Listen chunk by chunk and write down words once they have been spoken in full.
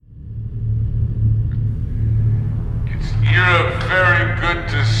good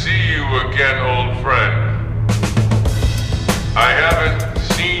to see you again, old friend. I haven't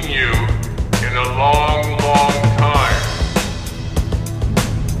seen you in a long, long time.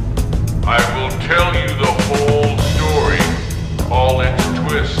 I will tell you the whole story, all its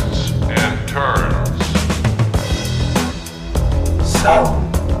twists and turns. So,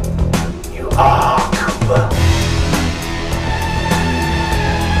 you are Cooper.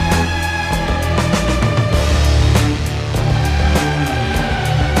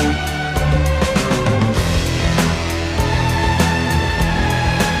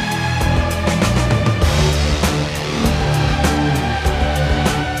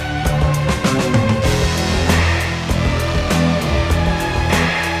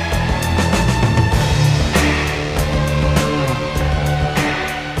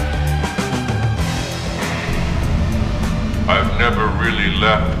 I've never really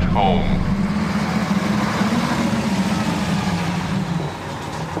left home.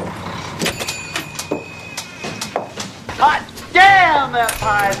 Hot damn, that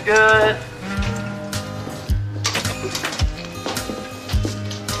pie's good.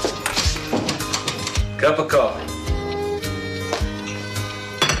 Cup of coffee.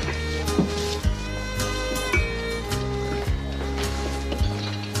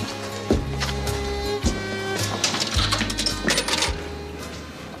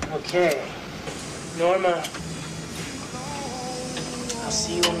 Okay, Norma, I'll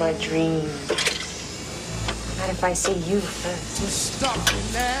see you in my dreams. Not if I see you first. Stop me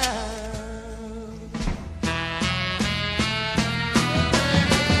now.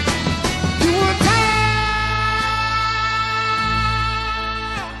 You were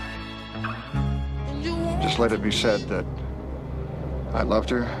tired. Just let it be said that I loved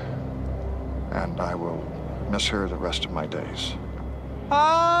her, and I will miss her the rest of my days.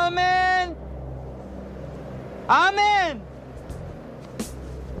 Amen. Amen.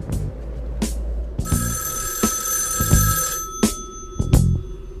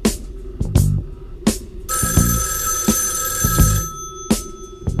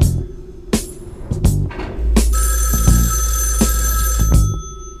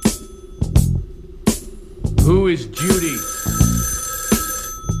 Who is Judy?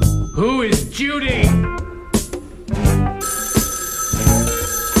 Who is Judy?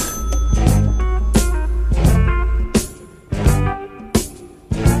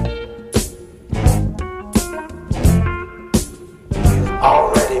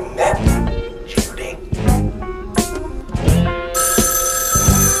 Already met Judy.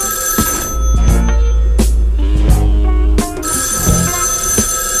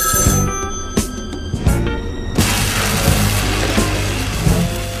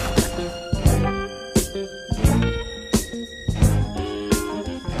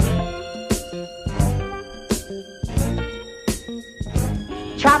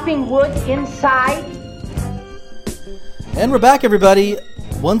 Chopping wood inside. And we're back, everybody.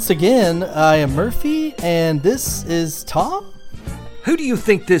 Once again, I am Murphy, and this is Tom. Who do you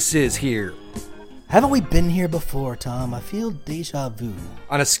think this is here? Haven't we been here before, Tom? I feel deja vu.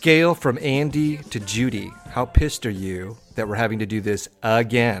 On a scale from Andy to Judy, how pissed are you that we're having to do this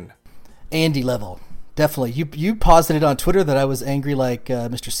again? Andy level. Definitely. You posited on Twitter that I was angry like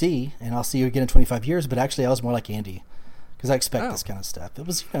Mr. C, and I'll see you again in 25 years, but actually I was more like Andy. Because I expect this kind of stuff. It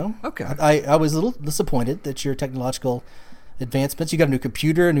was, Okay. I was a little disappointed that your technological advancements, you got a new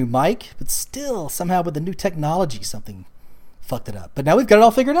computer, a new mic, but still, somehow with the new technology, something fucked it up. But now we've got it all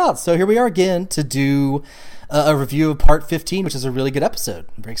figured out. So here we are again to do a review of part 15, which is a really good episode.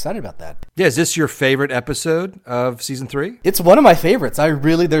 I'm very excited about that. Yeah, is this your favorite episode of season 3? It's one of my favorites.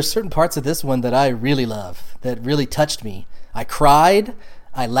 There's certain parts of this one that I really love, that really touched me. I cried,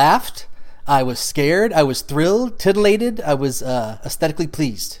 I laughed, I was scared, I was thrilled, titillated, I was aesthetically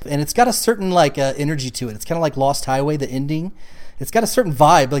pleased. And it's got a certain energy to it. It's kind of like Lost Highway, the ending. It's got a certain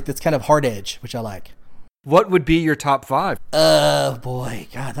vibe, like that's kind of hard edge, which I like. What would be your top 5? Boy,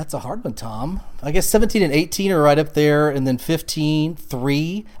 God, that's a hard one, Tom. I guess 17 and 18 are right up there, and then 15,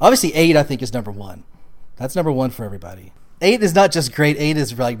 3. Obviously 8, I think, is number 1. That's number 1 for everybody. 8 is not just great, 8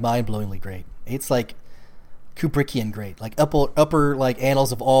 is like mind-blowingly great. 8's like Kubrickian great, like upper like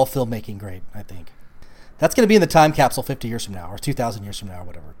annals of all filmmaking great, I think. That's going to be in the time capsule 50 years from now, or 2,000 years from now, or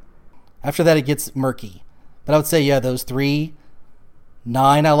whatever. After that, it gets murky. But I would say, yeah, those 3,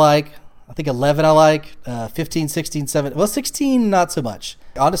 9 I like. I think 11 I like. 15, 16, 17. Well, 16, not so much.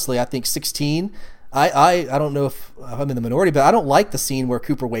 Honestly, I think 16, I don't know if I'm in the minority, but I don't like the scene where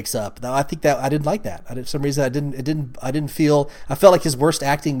Cooper wakes up. I think that I didn't like that. For some reason, I felt like his worst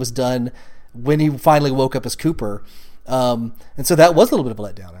acting was done when he finally woke up as Cooper. And so that was a little bit of a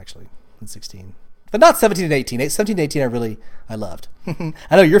letdown, actually, in 16. But not 17 and 18. 17 and 18 I loved. I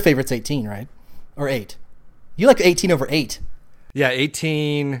know your favorite's 18, right? Or 8. You like 18 over 8. Yeah,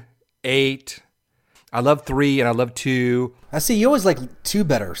 18, 8. I love 3 and I love 2. I see you always like 2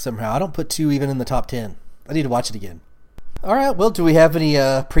 better somehow. I don't put 2 even in the top 10. I need to watch it again. All right, well, do we have any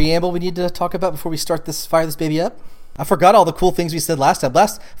preamble we need to talk about before we start fire this baby up? I forgot all the cool things we said last time.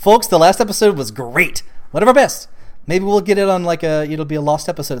 Folks, the last episode was great. One of our best. Maybe we'll get it on it'll be a lost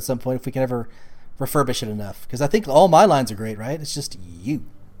episode at some point if we can ever refurbish it enough. Because I think all my lines are great, right? It's just you.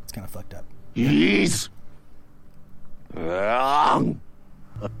 It's kind of fucked up. Yes.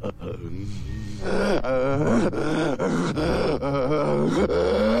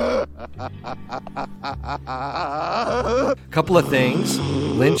 Couple of things.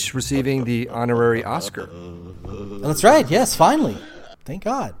 Lynch receiving the honorary Oscar. Oh, that's right. Yes, finally. Thank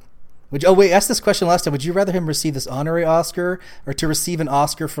God. Asked this question last time. Would you rather him receive this honorary Oscar or to receive an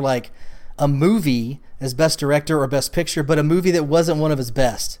Oscar for like a movie as best director or best picture, but a movie that wasn't one of his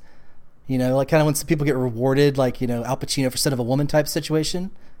best? You know, like kind of when some people get rewarded, like, you know, Al Pacino for Son of a Woman type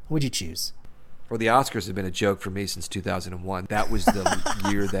situation. What would you choose? Well, the Oscars have been a joke for me since 2001. That was the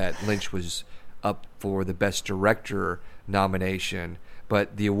year that Lynch was up for the Best Director nomination,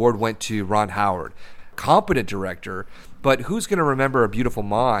 but the award went to Ron Howard. Competent director, but who's going to remember A Beautiful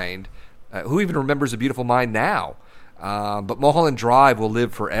Mind? Who even remembers A Beautiful Mind now? But Mulholland Drive will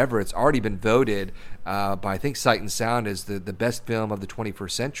live forever. It's already been voted by, I think, Sight and Sound as the best film of the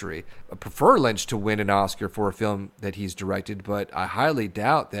 21st century. I prefer Lynch to win an Oscar for a film that he's directed, but I highly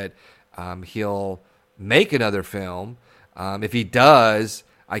doubt that he'll make another film. If he does,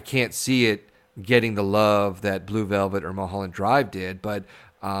 I can't see it getting the love that Blue Velvet or Mulholland Drive did, but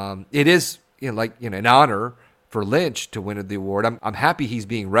it is an honor for Lynch to win the award. I'm happy he's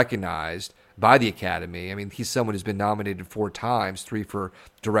being recognized by the Academy. I mean, he's someone who's been nominated 4 times, 3 for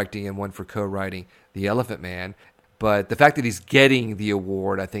directing and 1 for co-writing The Elephant Man. But the fact that he's getting the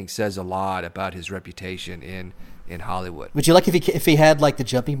award, I think, says a lot about his reputation in Hollywood. Would you like if he had like the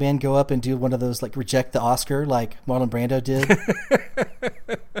Jumping Man go up and do one of those like reject the Oscar like Marlon Brando did?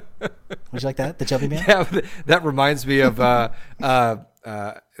 Would you like that? The Jumping Man? Yeah, that reminds me of the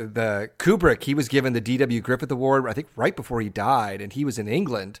Kubrick. He was given the D.W. Griffith Award, I think, right before he died, and he was in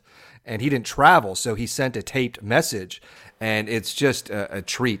England, and he didn't travel, so he sent a taped message, and it's just a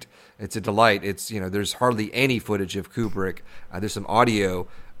treat. It's a delight. There's hardly any footage of Kubrick. There's some audio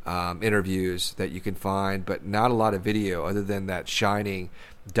interviews that you can find, but not a lot of video other than that Shining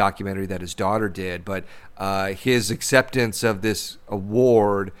documentary that his daughter did. But his acceptance of this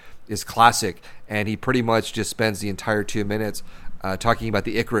award is classic, and he pretty much just spends the entire 2 minutes talking about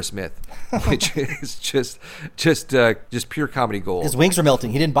the Icarus myth, which is just pure comedy gold. His wings are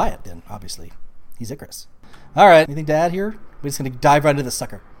melting. He didn't buy it then, obviously. He's Icarus. All right. Anything to add here? We're just going to dive right into the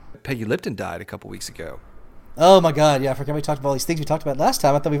sucker. Peggy Lipton died a couple weeks ago. Oh my God. Yeah, I forgot we talked about all these things we talked about last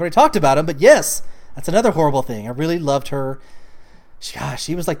time. I thought we've already talked about them, but yes, that's another horrible thing. I really loved her.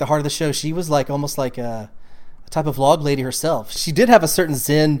 She was like the heart of the show. She was like almost like a type of log lady herself. She did have a certain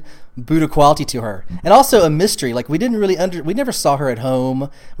Zen Buddha quality to her, and also a mystery. Like we never saw her at home.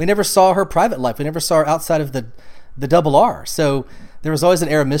 We never saw her private life. We never saw her outside of the double R. So there was always an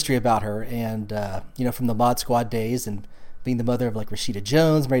air of mystery about her. And from the Mod Squad days and being the mother of like Rashida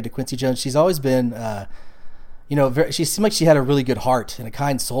Jones, married to Quincy Jones, she's always been, she seemed like she had a really good heart and a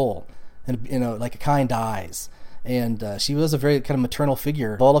kind soul, and like a kind eyes. And she was a very kind of maternal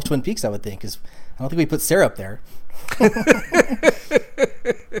figure. All of Twin Peaks, I would think, because I don't think we put Sarah up there.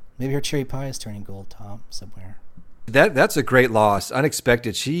 Maybe her cherry pie is turning gold, Tom, somewhere. That's a great loss.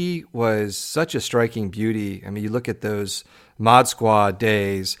 Unexpected. She was such a striking beauty. I mean, you look at those Mod Squad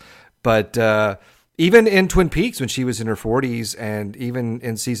days, but even in Twin Peaks when she was in her 40s, and even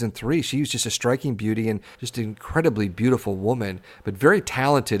in season 3, she was just a striking beauty and just an incredibly beautiful woman, but very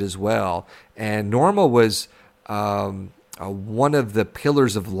talented as well. And Norma was one of the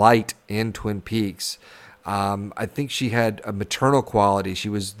pillars of light in Twin Peaks. I think she had a maternal quality. She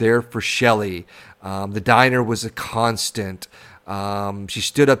was there for Shelley. The diner was a constant. She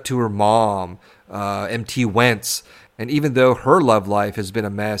stood up to her mom, M.T. Wentz. And even though her love life has been a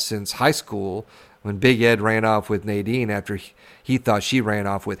mess since high school, when Big Ed ran off with Nadine after he thought she ran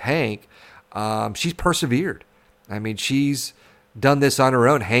off with Hank, she's persevered. I mean, she's done this on her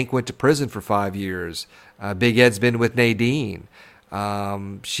own. Hank went to prison for 5 years. Big Ed's been with Nadine.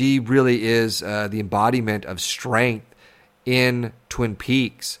 She really is the embodiment of strength in Twin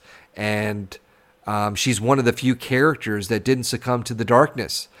Peaks. And she's one of the few characters that didn't succumb to the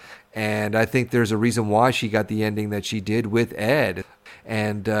darkness. And I think there's a reason why she got the ending that she did with Ed.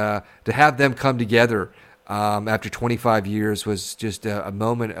 And to have them come together after 25 years was just a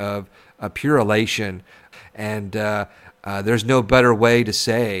moment of pure elation. And there's no better way to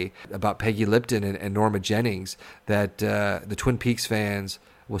say about Peggy Lipton and Norma Jennings that the Twin Peaks fans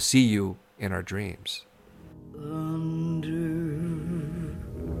will see you in our dreams. Under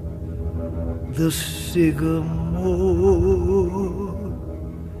the sycamore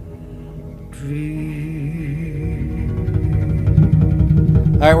tree.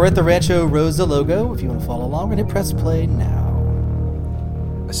 All right, we're at the Rancho Rosa logo. If you want to follow along, we're going to press play now.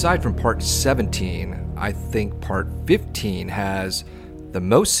 Aside from part 17, I think part 15 has the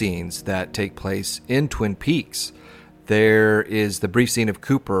most scenes that take place in Twin Peaks. There is the brief scene of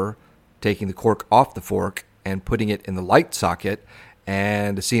Cooper taking the cork off the fork and putting it in the light socket,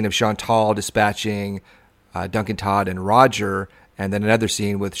 and a scene of Chantal dispatching Duncan Todd and Roger, and then another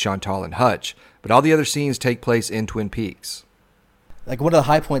scene with Chantal and Hutch. But all the other scenes take place in Twin Peaks. Like, one of the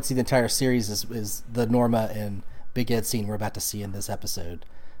high points of the entire series is the Norma and Big Ed scene we're about to see in this episode.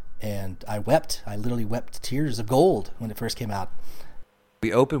 And I wept. I literally wept tears of gold when it first came out.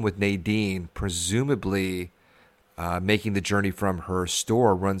 We open with Nadine presumably making the journey from her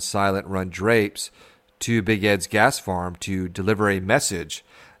store, Run Silent, Run Drapes, to Big Ed's gas farm to deliver a message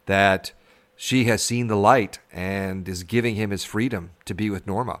that she has seen the light and is giving him his freedom to be with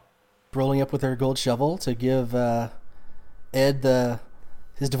Norma. Rolling up with her gold shovel to give Ed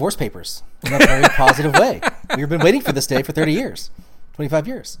his divorce papers in a very positive way. We've been waiting for this day for 30 years, 25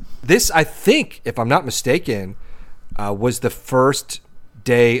 years. This, I think, if I'm not mistaken, was the first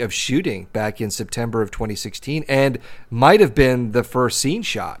day of shooting back in September of 2016 and might have been the first scene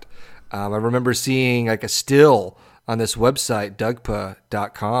shot. I remember seeing like a still on this website,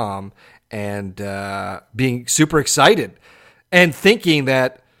 Dugpa.com, and being super excited and thinking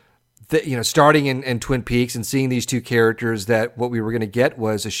that, starting in Twin Peaks and seeing these two characters, that what we were going to get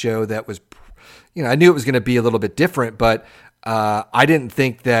was a show that was, I knew it was going to be a little bit different, but I didn't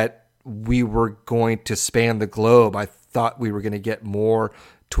think that we were going to span the globe. I thought we were going to get more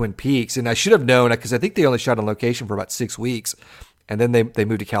Twin Peaks, and I should have known, because I think they only shot on location for about 6 weeks. And then they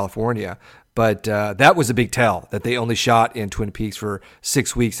moved to California. But that was a big tell, that they only shot in Twin Peaks for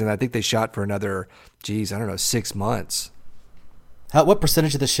 6 weeks. And I think they shot for another, 6 months. What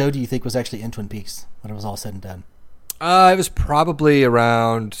percentage of the show do you think was actually in Twin Peaks when it was all said and done? It was probably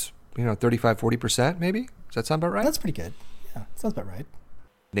around, 35, 40% maybe. Does that sound about right? That's pretty good. Yeah, sounds about right.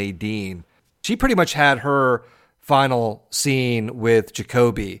 Nadine, she pretty much had her final scene with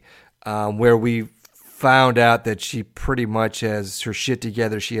Jacoby, where we found out that she pretty much has her shit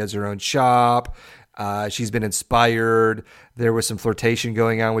together. She has her own shop. She's been inspired. There was some flirtation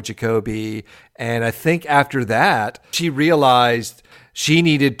going on with Jacoby. And I think after that, she realized she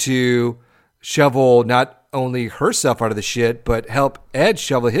needed to shovel not only herself out of the shit, but help Ed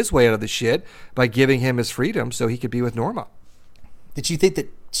shovel his way out of the shit by giving him his freedom so he could be with Norma. Did you think that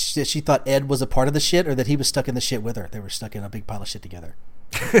she thought Ed was a part of the shit, or that he was stuck in the shit with her? They were stuck in a big pile of shit together.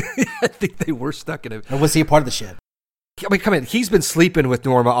 I think they were stuck in it. Or was he a part of the shit? I mean, come in. He's been sleeping with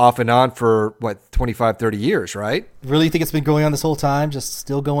Norma off and on for, 25, 30 years, right? Really think it's been going on this whole time? Just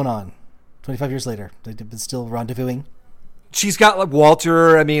still going on? 25 years later, they've been still rendezvousing? She's got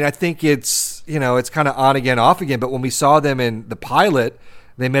Walter. I mean, I think it's, it's kind of on again, off again. But when we saw them in the pilot,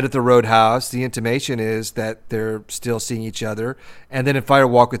 they met at the Roadhouse. The intimation is that they're still seeing each other. And then in Fire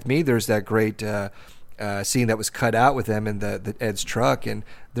Walk With Me, there's that great scene that was cut out with them in the Ed's truck, and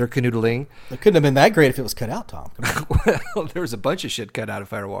they're canoodling. It couldn't have been that great if it was cut out, Tom. Well, there was a bunch of shit cut out of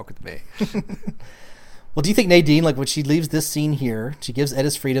Fire Walk With Me. Well, do you think Nadine, when she leaves this scene here, she gives Ed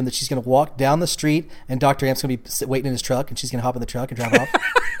his freedom, that she's going to walk down the street and Dr. Amp's going to be waiting in his truck and she's going to hop in the truck and drive off?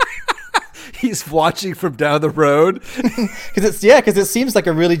 He's watching from down the road. Because it seems like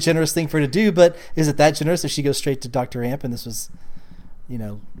a really generous thing for her to do, but is it that generous if she goes straight to Dr. Amp and this was,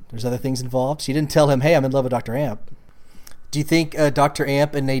 there's other things involved? She didn't tell him, hey, I'm in love with Dr. Amp. Do you think Dr.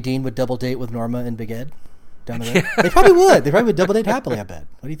 Amp and Nadine would double date with Norma and Big Ed down the road? Yeah. They probably would. They probably would double date happily, I bet.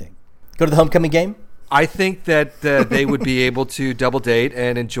 What do you think? Go to the homecoming game? I think that they would be able to double date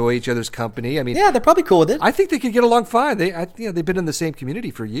and enjoy each other's company. I mean, yeah, they're probably cool with it. I think they could get along fine. They've been in the same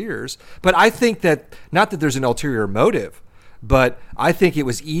community for years. But I think that, not that there's an ulterior motive, but I think it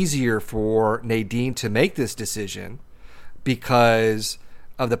was easier for Nadine to make this decision because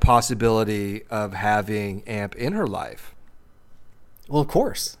of the possibility of having Amp in her life. Well, of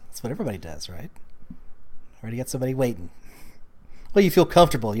course. That's what everybody does, right? Already got somebody waiting. Well, you feel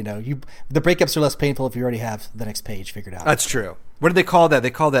comfortable, the breakups are less painful if you already have the next page figured out. That's true. What do they call that? They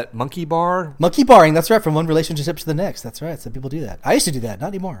call that monkey bar? Monkey barring, that's right, from one relationship to the next. That's right. Some people do that. I used to do that, not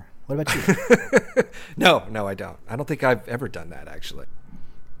anymore. What about you? No, I don't. I don't think I've ever done that, actually.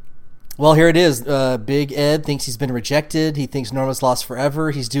 Well, here it is. Big Ed thinks he's been rejected. He thinks Norma's lost forever.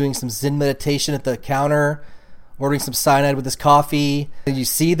 He's doing some Zen meditation at the counter, ordering some cyanide with his coffee. And you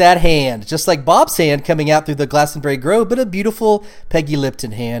see that hand, just like Bob's hand coming out through the Glastonbury Grove, but a beautiful Peggy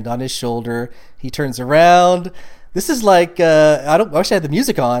Lipton hand on his shoulder. He turns around. This is like, I wish I had the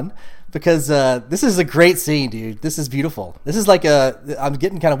music on, because this is a great scene, dude. This is beautiful. This is like I'm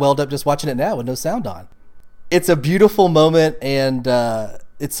getting kind of welled up just watching it now with no sound on. It's a beautiful moment, and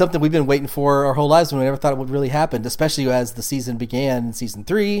it's something we've been waiting for our whole lives, when we never thought it would really happen, especially as the season began in season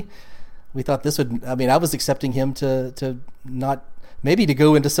 3. We thought this would, I was accepting him to not, maybe to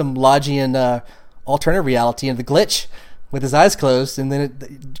go into some Lodgian alternative reality and the glitch with his eyes closed. And then,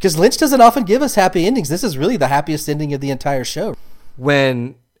 because Lynch doesn't often give us happy endings, this is really the happiest ending of the entire show.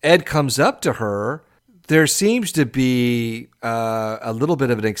 When Ed comes up to her, there seems to be a little bit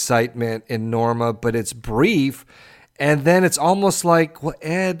of an excitement in Norma, but it's brief. And then it's almost like, well,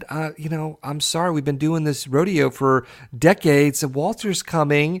 Ed, I'm sorry, we've been doing this rodeo for decades, and Walter's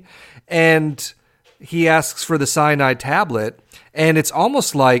coming, and he asks for the cyanide tablet. And it's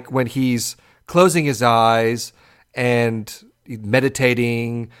almost like when he's closing his eyes and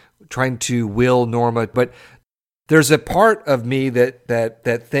meditating, trying to will Norma. But there's a part of me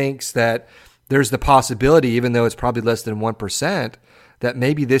that thinks that there's the possibility, even though it's probably less than 1%, that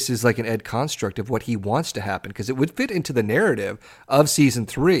maybe this is like an Ed construct of what he wants to happen, because it would fit into the narrative of season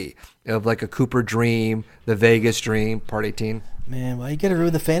 3 of like a Cooper dream, the Vegas dream, part 18. Man, why you gotta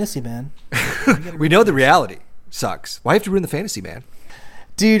ruin the fantasy, man? We know the reality sucks. Why have to ruin the fantasy, man?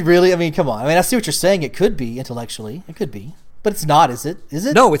 Dude, really? Come on. I see what you're saying. It could be intellectually. It could be. But it's not, is it? Is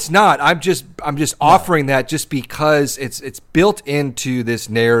it? No, it's not. I'm just offering that just because it's built into this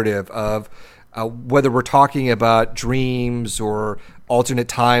narrative of whether we're talking about dreams or alternate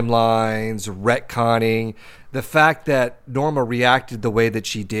timelines, retconning, the fact that Norma reacted the way that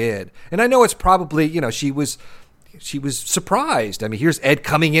she did. And I know it's probably, she was surprised. Here's Ed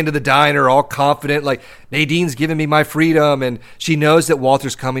coming into the diner all confident, like, Nadine's giving me my freedom, and she knows that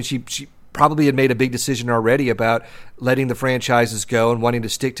Walter's coming. She probably had made a big decision already about letting the franchises go and wanting to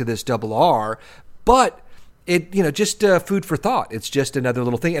stick to this double R. But it, just food for thought. It's just another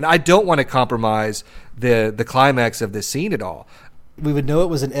little thing. And I don't want to compromise the climax of this scene at all. We would know it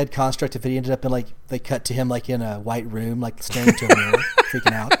was an Ed construct if it ended up in, like, they cut to him like in a white room, like staring into a mirror,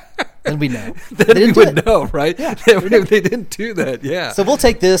 freaking out. Then we know. Then we would know, right? Yeah, they didn't do that, yeah. So we'll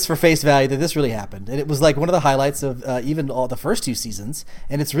take this for face value that this really happened. And it was like one of the highlights of even all the first 2 seasons.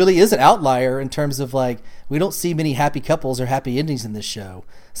 And it really is an outlier in terms of, like, we don't see many happy couples or happy endings in this show.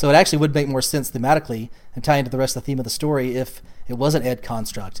 So it actually would make more sense thematically and tie into the rest of the theme of the story if it was an Ed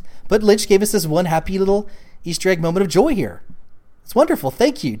construct. But Lynch gave us this one happy little Easter egg moment of joy here. It's wonderful.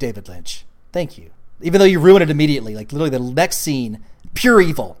 Thank you, David Lynch. Thank you. Even though you ruined it immediately, like literally the next scene, pure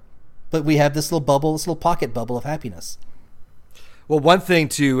evil. But we have this little bubble, this little pocket bubble of happiness. Well, one thing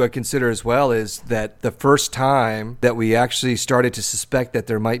to consider as well is that the first time that we actually started to suspect that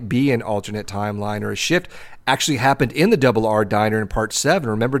there might be an alternate timeline or a shift actually happened in the Double R Diner in part 7.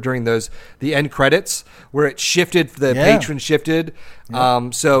 Remember during the end credits where it shifted, the patron shifted. Yeah.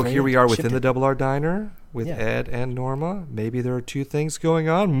 So here we are within the Double R Diner with Ed and Norma. Maybe there are 2 things going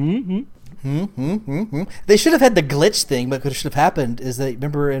on. They should have had the glitch thing, but what should have happened is they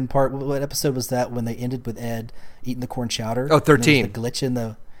remember in what episode was that when they ended with Ed eating the corn chowder? Oh, 13. The glitch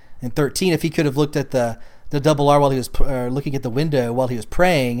in 13. If he could have looked at the Double R while he was looking at the window while he was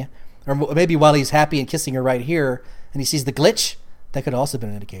praying, or maybe while he's happy and kissing her right here, and he sees the glitch, that could also have been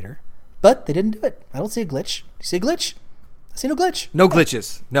an indicator. But they didn't do it. I don't see a glitch. Do you see a glitch? I see no glitch. No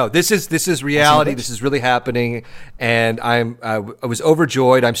glitches. No, this is reality. This is really happening, and I was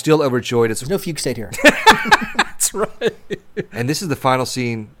overjoyed. I'm still overjoyed. There's no fugue state here. That's right. And this is the final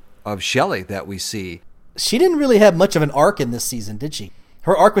scene of Shelley that we see. She didn't really have much of an arc in this season, did she?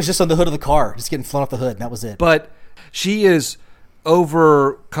 Her arc was just on the hood of the car, just getting flown off the hood, and that was it. But she is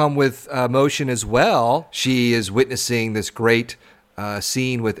overcome with emotion as well. She is witnessing this great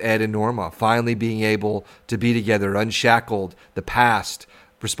scene with Ed and Norma, finally being able to be together, unshackled, the past,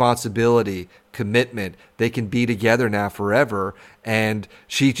 responsibility, commitment. They can be together now forever. And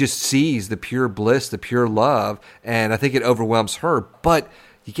she just sees the pure bliss, the pure love. And I think it overwhelms her. But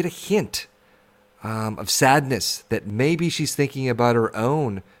you get a hint of sadness that maybe she's thinking about her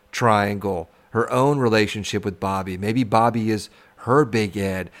own triangle, her own relationship with Bobby. Maybe Bobby is her big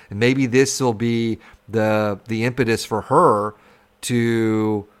Ed. And maybe this will be the impetus for her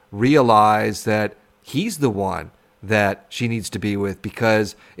to realize that he's the one that she needs to be with,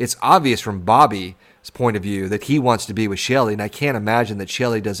 because it's obvious from Bobby's point of view that he wants to be with Shelley, and I can't imagine that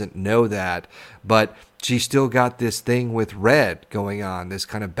Shelley doesn't know that. But she's still got this thing with Red going on, this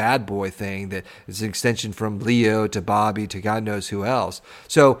kind of bad boy thing that is an extension from Leo to Bobby to God knows who else.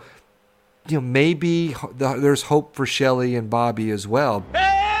 So, maybe there's hope for Shelley and Bobby as well.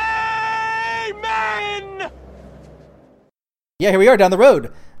 Amen! Yeah, here we are down the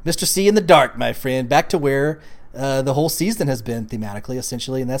road. Mr. C in the dark, my friend. Back to where the whole season has been thematically,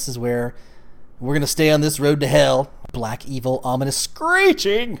 essentially. And this is where we're going to stay on this road to hell. Black, evil, ominous,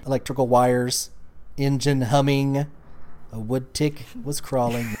 screeching electrical wires. Engine humming, a wood tick was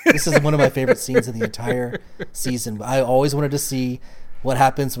crawling. This is one of my favorite scenes of the entire season. I always wanted to see what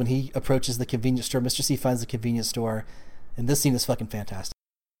happens when he approaches the convenience store. Mr. C finds the convenience store, and this scene is fucking fantastic.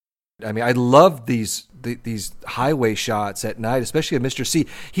 I mean, I love these highway shots at night, especially of Mr. C.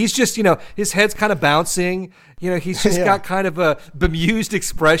 He's just, his head's kind of bouncing. He's just got kind of a bemused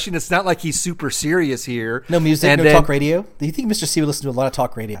expression. It's not like he's super serious here. No music, no talk radio. Do you think Mr. C would listen to a lot of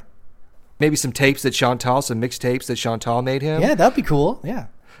talk radio? Maybe some tapes that some mixtapes that Chantal made him. Yeah, that'd be cool. Yeah.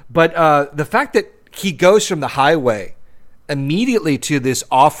 But the fact that he goes from the highway immediately to this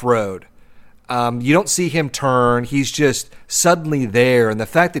off-road, you don't see him turn. He's just suddenly there. And the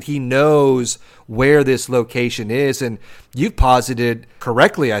fact that he knows where this location is, and you've posited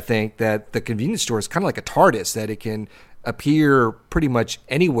correctly, I think, that the convenience store is kind of like a TARDIS, that it can appear pretty much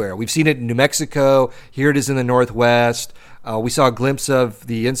anywhere. We've seen it in New Mexico. Here it is in the Northwest. We saw a glimpse of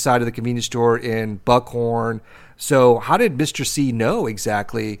the inside of the convenience store in Buckhorn. So how did Mr. C know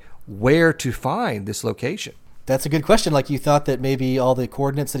exactly where to find this location? That's a good question. Like, you thought that maybe all the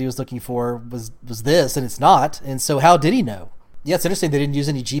coordinates that he was looking for was this, and it's not. And so how did he know? Yeah, it's interesting. They didn't use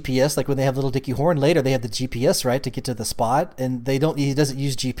any GPS. Like when they have Little Dickie Horn later, they have the GPS, right, to get to the spot. And he doesn't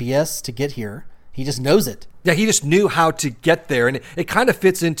use GPS to get here. He just knows it. Yeah, he just knew how to get there. And it kind of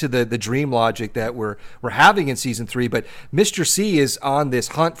fits into the dream logic that we're having in season 3. But Mr. C is on this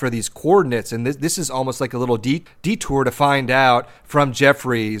hunt for these coordinates. And this is almost like a little detour to find out from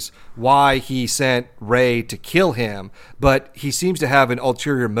Jeffries why he sent Ray to kill him. But he seems to have an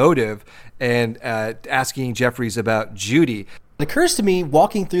ulterior motive and asking Jeffries about Judy. It occurs to me,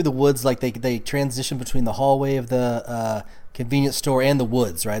 walking through the woods, like they transition between the hallway of the convenience store and the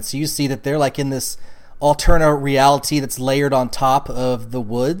woods, right? So you see that they're like in this alternate reality that's layered on top of the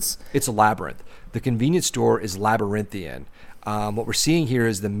woods. It's a labyrinth. The convenience store is labyrinthian. What we're seeing here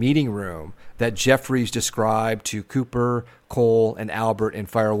is the meeting room that Jeffries described to Cooper, Cole, and Albert in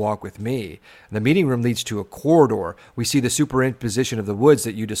Fire Walk with Me. And the meeting room leads to a corridor. We see the superimposition of the woods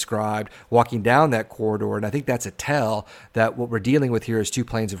that you described walking down that corridor, and I think that's a tell that what we're dealing with here is two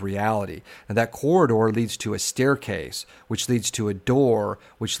planes of reality. And that corridor leads to a staircase, which leads to a door,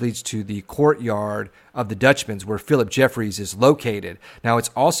 which leads to the courtyard of the Dutchman's where Philip Jeffries is located. Now, it's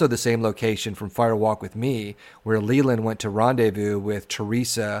also the same location from Fire Walk with Me, where Leland went to rendezvous with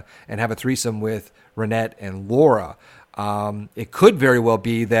Teresa and have a threesome with Renette and Laura. It could very well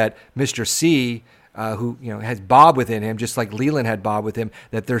be that Mr. C, who has Bob within him, just like Leland had Bob with him,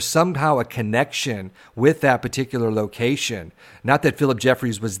 that there's somehow a connection with that particular location. Not that Philip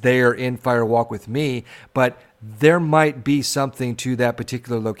Jeffries was there in Fire Walk with Me, but there might be something to that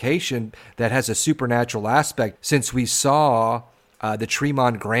particular location that has a supernatural aspect, since we saw the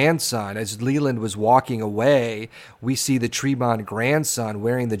Tremont grandson. As Leland was walking away, we see the Tremont grandson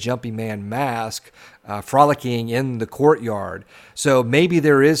wearing the Jumping Man mask, frolicking in the courtyard. So maybe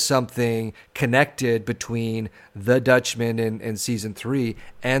there is something connected between the Dutchman in season 3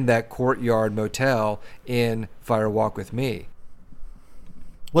 and that courtyard motel in Fire Walk with Me.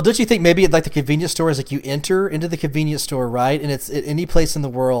 Well, don't you think maybe like the convenience store is like you enter into the convenience store, right? And it's at any place in the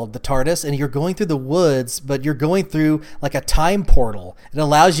world, the TARDIS, and you're going through the woods, but you're going through like a time portal. It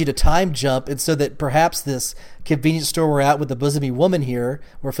allows you to time jump, and so that perhaps this convenience store we're at with the bosomy woman here,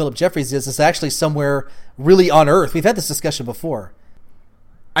 where Philip Jeffries is actually somewhere really on Earth. We've had this discussion before.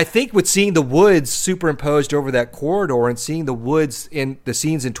 I think with seeing the woods superimposed over that corridor and seeing the woods in the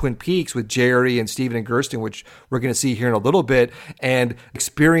scenes in Twin Peaks with Jerry and Steven and Gersten, which we're going to see here in a little bit, and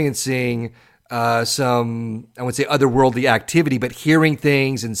experiencing some, I wouldn't say otherworldly activity, but hearing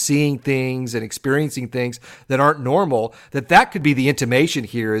things and seeing things and experiencing things that aren't normal, that could be the intimation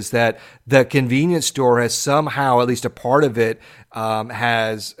here, is that the convenience store has somehow, at least a part of it,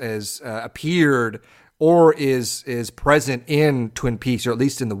 has appeared or is present in Twin Peaks, or at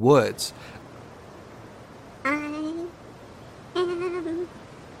least in the woods. I am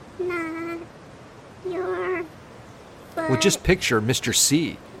not your butt. Well, just picture Mr.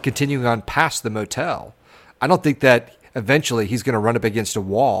 C continuing on past the motel. I don't think that eventually he's going to run up against a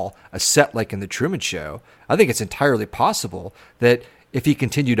wall, a set like in The Truman Show. I think it's entirely possible that if he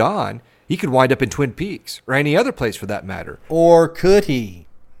continued on, he could wind up in Twin Peaks, or any other place for that matter. Or could he?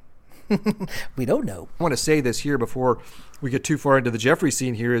 We don't know. I want to say this here before we get too far into the Jeffries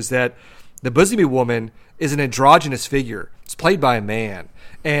scene here, is that the Bosomy Woman is an androgynous figure. It's played by a man.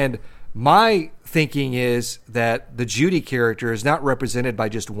 And my thinking is that the Judy character is not represented by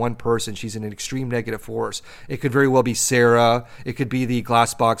just one person. She's an extreme negative force. It could very well be Sarah. It could be the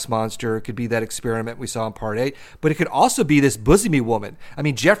glass box monster. It could be that experiment we saw in part 8. But it could also be this Bosomy Woman. I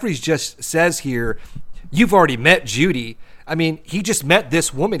mean, Jeffries just says here, you've already met Judy. I mean, he just met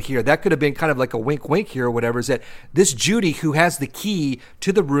this woman here. That could have been kind of like a wink wink here or whatever, is that this Judy who has the key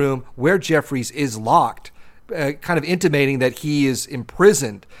to the room where Jeffries is locked, kind of intimating that he is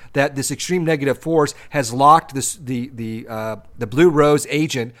imprisoned, that this extreme negative force has locked the Blue Rose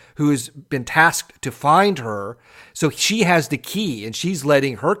agent who has been tasked to find her. So she has the key, and she's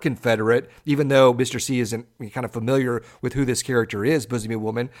letting her confederate, even though Mr. C isn't kind of familiar with who this character is, Bosomy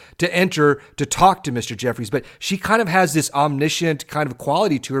Woman, to enter to talk to Mr. Jeffries. But she kind of has this omniscient kind of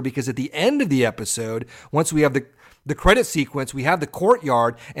quality to her, because at the end of the episode, once we have the credit sequence, we have the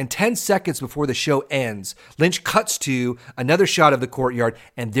courtyard, and 10 seconds before the show ends, Lynch cuts to another shot of the courtyard,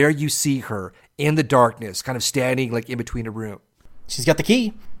 and there you see her in the darkness, kind of standing like in between a room. She's got the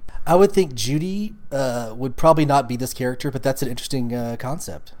key. I would think Judy would probably not be this character, but that's an interesting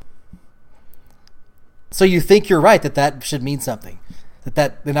concept. So you think you're right that should mean something.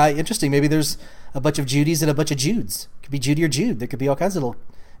 Interesting. Maybe there's a bunch of Judys and a bunch of Judes. It could be Judy or Jude. There could be all kinds of little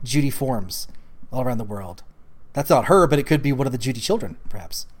Judy forms all around the world. That's not her, but it could be one of the Judy children,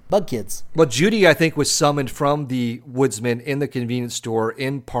 perhaps. Bug kids. Well, Judy, I think, was summoned from the woodsman in the convenience store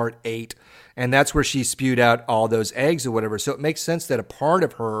in part 8. And that's where she spewed out all those eggs or whatever. So it makes sense that a part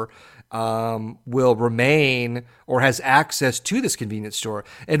of her will remain or has access to this convenience store.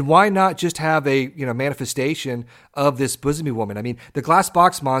 And why not just have a manifestation of this Bosomy Woman? I mean, the glass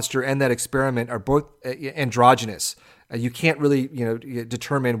box monster and that experiment are both androgynous. You can't really,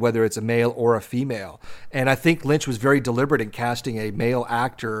 determine whether it's a male or a female. And I think Lynch was very deliberate in casting a male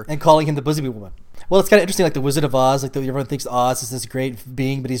actor. And calling him the Bosomy Woman. Well, it's kind of interesting, like the Wizard of Oz, like everyone thinks Oz is this great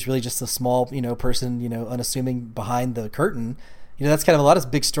being, but he's really just a small, person, unassuming behind the curtain. That's kind of a lot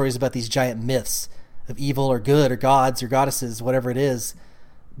of big stories about these giant myths of evil or good or gods or goddesses, whatever it is.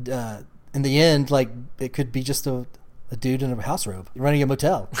 In the end, like, it could be just a dude in a house robe running a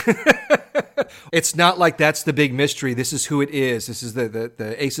motel. It's not like that's the big mystery. This is who it is. This is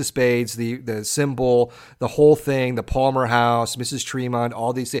the Ace of Spades, the symbol, the whole thing, the Palmer House, Mrs. Tremont,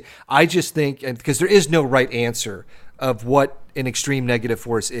 all these things. I just think, and because there is no right answer of what an extreme negative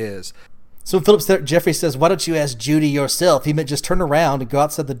force is. So Jeffrey says, why don't you ask Judy yourself? He meant just turn around and go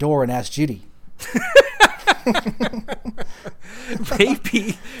outside the door and ask Judy.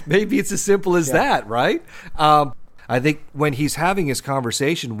 Maybe it's as simple as that, right? I think when he's having his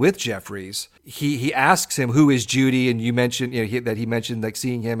conversation with Jeffries, he asks him, who is Judy? And you mentioned that he mentioned like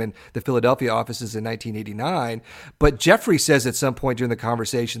seeing him in the Philadelphia offices in 1989. But Jeffries says at some point during the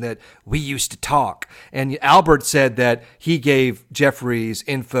conversation that we used to talk. And Albert said that he gave Jeffries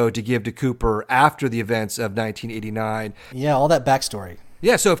info to give to Cooper after the events of 1989. Yeah, all that backstory.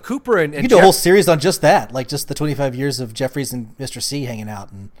 Yeah, so if Cooper and you could do a whole series on just that, like just the 25 years of Jeffries and Mr. C hanging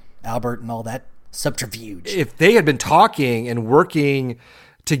out and Albert and all that subterfuge. If they had been talking and working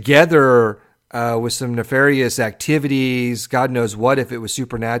together with some nefarious activities, God knows what, if it was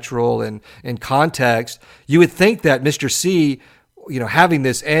supernatural and in context, you would think that Mr. C, having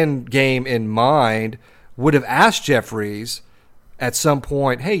this end game in mind, would have asked Jeffries at some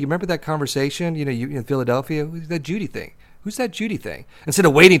point, hey, you remember that conversation, you in Philadelphia? Who's that Judy thing? Who's that Judy thing? Instead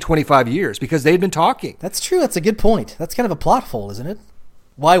of waiting 25 years because they'd been talking. That's true. That's a good point. That's kind of a plot hole, isn't it?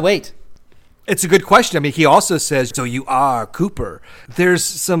 Why wait? It's a good question. I mean, he also says, so you are Cooper. There's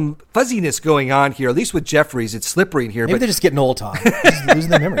some fuzziness going on here, at least with Jeffries. It's slippery in here. Maybe they're just getting old, Tom. They're just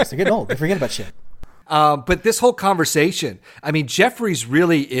losing their memories. They're getting old. They forget about shit. But this whole conversation, I mean, Jeffries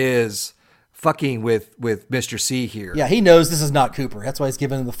really is fucking with Mr. C here. Yeah, he knows this is not Cooper. That's why he's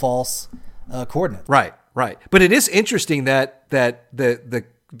giving him the false coordinates. Right. But it is interesting that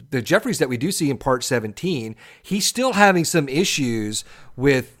the Jeffries that we do see in part 17, he's still having some issues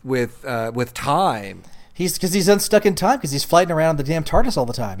with time. Because he's unstuck in time because he's flying around the damn TARDIS all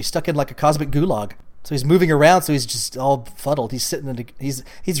the time. He's stuck in like a cosmic gulag. So he's moving around, so he's just all fuddled. He's sitting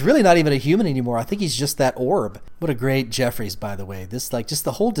he's really not even a human anymore. I think he's just that orb. What a great Jeffries, by the way. This just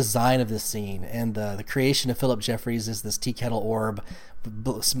the whole design of this scene and the creation of Philip Jeffries as this tea kettle orb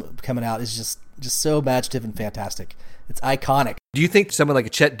coming out is just so imaginative and fantastic. It's iconic. Do you think someone like a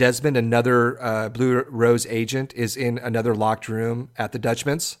Chet Desmond, another Blue Rose agent, is in another locked room at the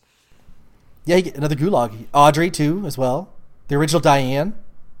Dutchman's? Yeah, another gulag. Audrey, too, as well. The original Diane.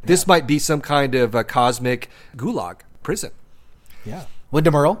 This might be some kind of a cosmic gulag prison. Yeah.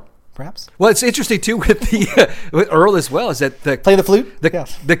 Wyndham Earle. perhaps. Well, it's interesting too with the with Earl as well. Is that playing the flute?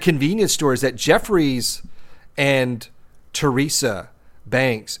 The convenience store is that Jeffries and Teresa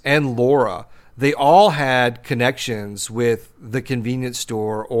Banks and Laura, they all had connections with the convenience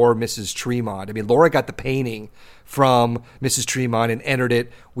store or Mrs. Tremont. I mean, Laura got the painting from Mrs. Tremont and entered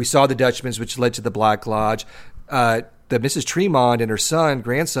it. We saw the Dutchman's, which led to the Black Lodge. The Mrs. Tremont and her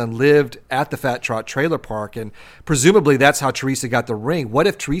grandson lived at the Fat Trot Trailer Park, and presumably that's how Teresa got the ring. What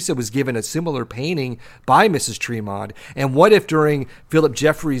if Teresa was given a similar painting by Mrs. Tremont? And what if during Philip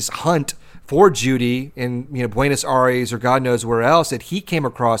Jeffries' hunt for Judy in Buenos Aires or God knows where else, that he came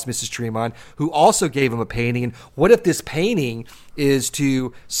across Mrs. Tremont, who also gave him a painting? And what if this painting is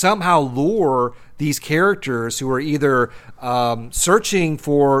to somehow lure these characters who are either searching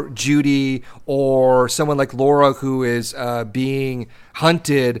for Judy or someone like Laura who is being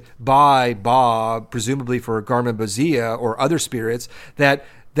hunted by Bob, presumably for Garmonbozia or other spirits, that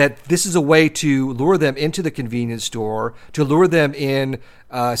this is a way to lure them into the convenience store, to lure them in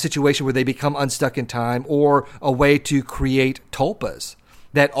a situation where they become unstuck in time, or a way to create tulpas.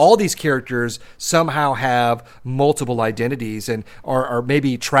 That all these characters somehow have multiple identities and are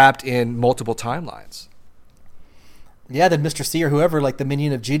maybe trapped in multiple timelines. Yeah, then Mr. C or whoever, like the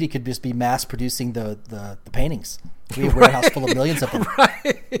minion of Judy, could just be mass producing the paintings. We have a warehouse full of millions of them.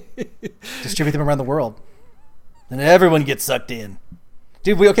 Right. Distribute them around the world. And everyone gets sucked in.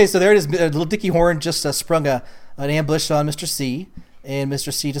 Dude, so there it is. Little Dickie Horn just sprung an ambush on Mr. C, and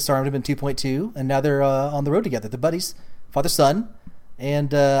Mr. C disarmed him in 2.2, and now they're on the road together. They're buddies, father-son.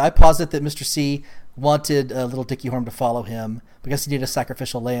 And I posit that Mr. C wanted Little Dickie Horn to follow him because he needed a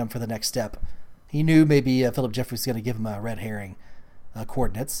sacrificial lamb for the next step. He knew maybe Philip Jeffries was going to give him a red herring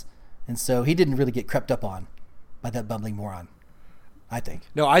coordinates, and so he didn't really get crept up on by that bumbling moron, I think.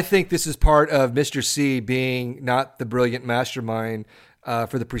 No, I think this is part of Mr. C being not the brilliant mastermind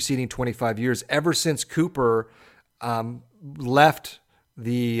for the preceding 25 years. Ever since Cooper left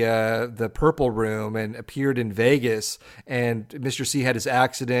the Purple Room and appeared in Vegas, and Mr. C had his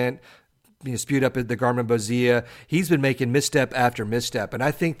accident, spewed up at the Garmonbozia, he's been making misstep after misstep. And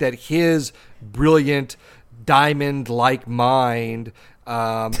I think that his brilliant diamond-like mind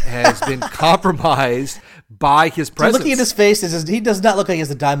has been compromised by his presence. Looking at his face, he does not look like he has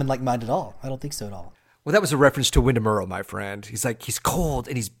a diamond-like mind at all. I don't think so at all. Well, that was a reference to Wyndham Earle, my friend. He's cold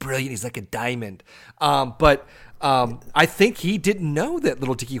and he's brilliant. He's like a diamond. But I think he didn't know that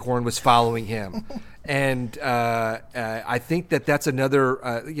Little Dickie Horn was following him. And I think that's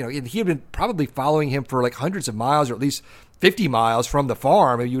another, he had been probably following him for like hundreds of miles, or at least 50 miles from the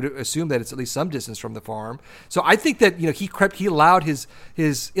farm. You would assume that it's at least some distance from the farm. So I think that, he allowed his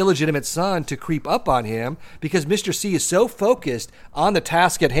illegitimate son to creep up on him because Mr. C is so focused on the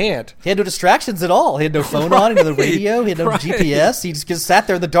task at hand. He had no distractions at all. He had no phone on, he had no radio, he had no GPS. He just sat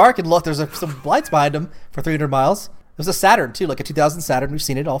there in the dark and looked, there's some lights behind him for 300 miles. It was a Saturn too, like a 2000 Saturn. We've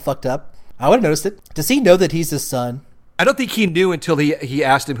seen it all fucked up. I would have noticed it. Does he know that he's his son? I don't think he knew until he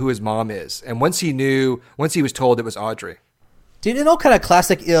asked him who his mom is. And once he was told it was Audrey. Dude, in all kind of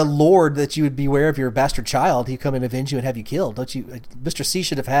classic lore that you would beware of your bastard child, he'd come and avenge you and have you killed. Don't you? Mr. C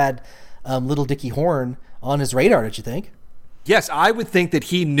should have had Little Dickie Horn on his radar, don't you think? Yes, I would think that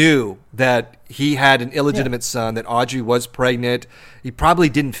he knew that he had an illegitimate son, that Audrey was pregnant. He probably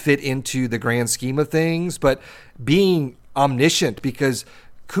didn't fit into the grand scheme of things, but being omniscient, because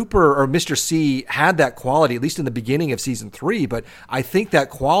Cooper or Mr. C had that quality, at least in the beginning of season 3, but I think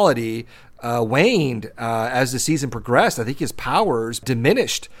that quality waned as the season progressed. I think his powers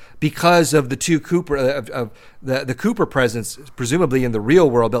diminished because of the two Cooper of the Cooper presence, presumably in the real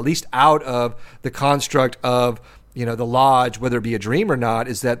world, but at least out of the construct of the lodge, whether it be a dream or not.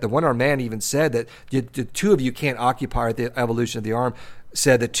 Is that the one-armed man even said that the two of you can't occupy, the evolution of the arm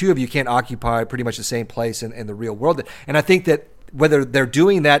said that two of you can't occupy pretty much the same place in the real world. And I think that whether they're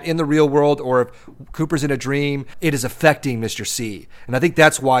doing that in the real world or if Cooper's in a dream, it is affecting Mr. C. And I think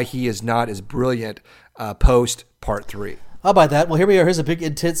that's why he is not as brilliant post Part 3. I'll buy that. Well, here we are. Here's a big,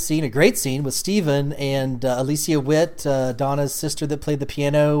 intense scene, a great scene with Stephen and Alicia Witt, Donna's sister that played the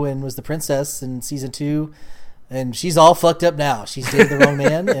piano and was the princess in season 2. And she's all fucked up now. She's dated the wrong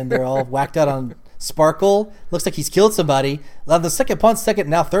man, and they're all whacked out on Sparkle. Looks like he's killed somebody. On the second,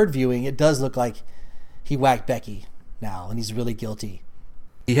 now third viewing, it does look like he whacked Becky now, and he's really guilty.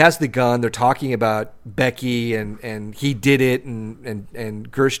 He has the gun. They're talking about Becky, and he did it,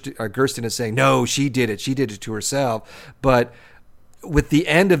 and Gersten is saying, no, she did it. She did it to herself. But with the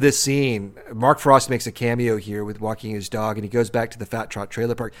end of this scene, Mark Frost makes a cameo here with walking his dog, and he goes back to the Fat Trot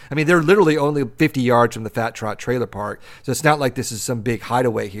Trailer Park. I mean, they're literally only 50 yards from the Fat Trot Trailer Park, so it's not like this is some big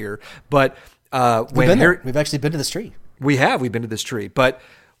hideaway here. But we've actually been to this tree. We've been to this tree. But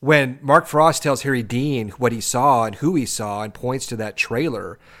when Mark Frost tells Harry Dean what he saw and who he saw and points to that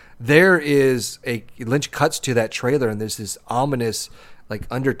trailer, Lynch cuts to that trailer and there's this ominous like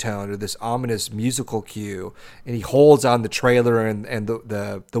undertone or this ominous musical cue, and he holds on the trailer and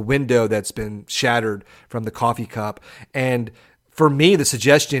the window that's been shattered from the coffee cup. And for me, the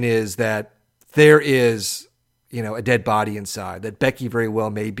suggestion is that there is, a dead body inside, that Becky very well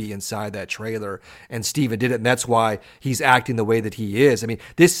may be inside that trailer, and Steven did it, and that's why he's acting the way that he is. I mean,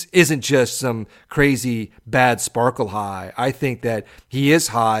 this isn't just some crazy bad sparkle high. I think that he is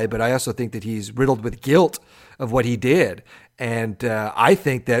high, but I also think that he's riddled with guilt of what he did. And I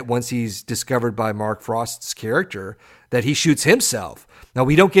think that once he's discovered by Mark Frost's character, that he shoots himself. Now,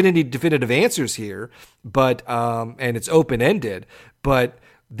 we don't get any definitive answers here, but and it's open-ended, but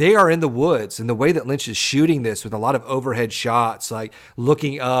they are in the woods, and the way that Lynch is shooting this with a lot of overhead shots, like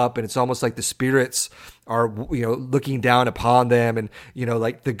looking up, and it's almost like the spirits are, looking down upon them, and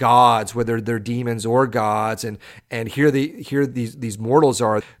like the gods, whether they're demons or gods, and here these mortals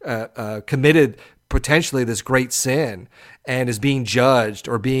are committed potentially this great sin and is being judged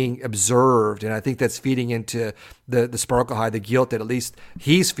or being observed. And I think that's feeding into the sparkle high, the guilt that at least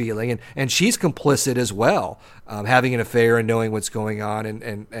he's feeling. And she's complicit as well, having an affair and knowing what's going on.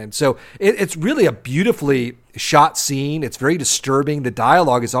 And so it's really a beautifully shot scene. It's very disturbing. The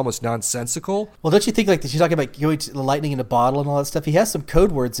dialogue is almost nonsensical. Well, don't you think, like, she's talking about going to the lightning in a bottle and all that stuff? He has some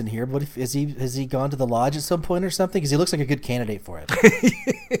code words in here. But has he gone to the lodge at some point or something? Because he looks like a good candidate for it.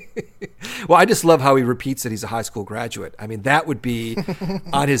 Well, I just love how he repeats that he's a high school graduate. I mean, that would be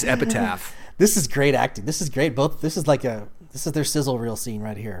on his epitaph. This is great acting. This is great. This is their sizzle reel scene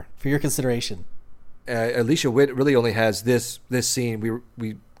right here for your consideration. Alicia Witt really only has this scene.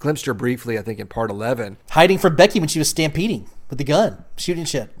 We glimpsed her briefly, I think, in part 11. Hiding from Becky when she was stampeding with the gun, shooting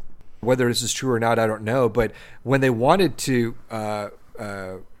shit. Whether this is true or not, I don't know. But when they wanted to,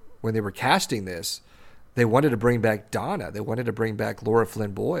 when they were casting this, they wanted to bring back Donna. They wanted to bring back Laura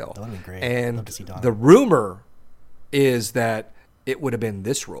Flynn Boyle. That would have been great. And love to see Donna. The rumor is that it would have been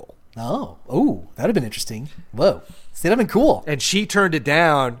this role. Oh, that would have been interesting. Whoa. See, that would have been cool. And she turned it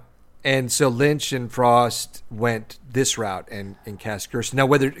down, and so Lynch and Frost went this route and cast Gersten. Now,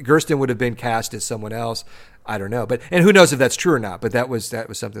 whether Gersten would have been cast as someone else, I don't know. And who knows if that's true or not, but that was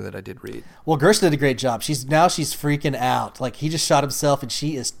something that I did read. Well, Gersten did a great job. She's freaking out. Like, he just shot himself, and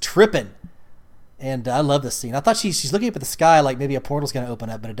she is tripping. And I love this scene. I thought she's looking up at the sky like maybe a portal's going to open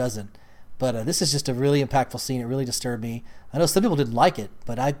up, but it doesn't. But this is just a really impactful scene. It really disturbed me. I know some people didn't like it,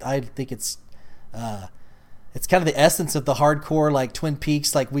 but I think it's kind of the essence of the hardcore, like Twin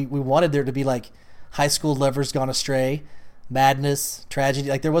Peaks. Like we wanted there to be like high school lovers gone astray, madness, tragedy.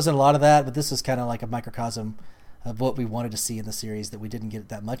 Like there wasn't a lot of that, but this is kind of like a microcosm of what we wanted to see in the series that we didn't get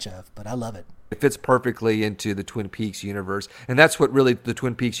that much of. But I love it. It fits perfectly into the Twin Peaks universe. And that's what really the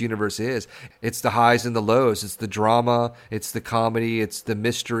Twin Peaks universe is. It's the highs and the lows. It's the drama. It's the comedy. It's the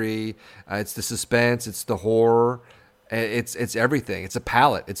mystery. It's the suspense. It's the horror. It's everything. It's a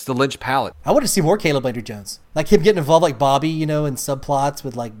palette. It's the Lynch palette. I want to see more Caleb Landry Jones. Like him getting involved like Bobby, in subplots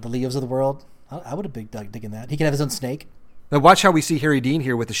with like the Leos of the world. I would have big digging that. He can have his own snake. Now watch how we see Harry Dean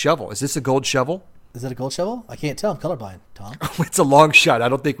here with the shovel. Is this a gold shovel? Is it a gold shovel? I can't tell. I'm colorblind, Tom. It's a long shot. I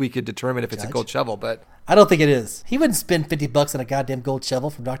don't think we could determine if it's a gold shovel, but I don't think it is. He wouldn't spend $50 on a goddamn gold shovel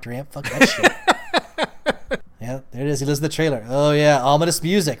from Dr. Amp. Fuck that shit. Yeah, there it is. He lives in the trailer. Oh yeah, ominous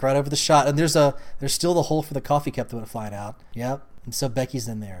music right over the shot, and there's still the hole for the coffee cup that went flying out. Yep. And so Becky's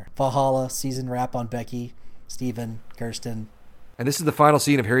in there. Valhalla season wrap on Becky, Steven, Gersten. And this is the final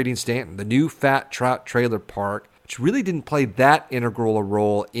scene of Harry Dean Stanton, the new Fat Trout Trailer Park, which really didn't play that integral a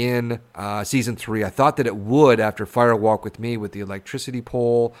role in season 3. I thought that it would after Fire Walk with Me with the electricity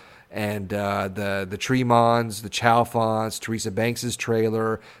pole and the Tremonds, the Chalfonts, Teresa Banks's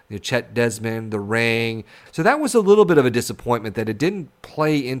trailer, the Chet Desmond, the Ring. So that was a little bit of a disappointment that it didn't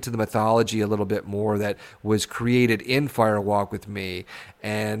play into the mythology a little bit more that was created in Fire Walk with Me.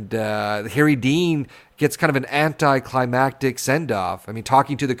 And Harry Dean gets kind of an anticlimactic send-off. I mean,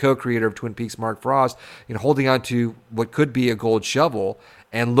 talking to the co-creator of Twin Peaks, Mark Frost, holding on to what could be a gold shovel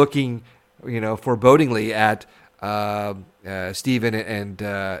and looking, forebodingly at Steven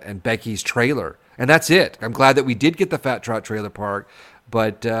and Becky's trailer. And that's it. I'm glad that we did get the Fat Trout Trailer Park,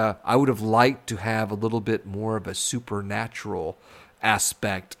 but I would have liked to have a little bit more of a supernatural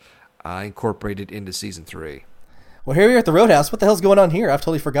aspect incorporated into season 3. Well, here we are at the Roadhouse. What the hell's going on here? I've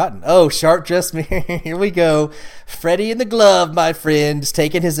totally forgotten. Oh, Sharp Dressed Man. Here we go. Freddy in the Glove, my friend, is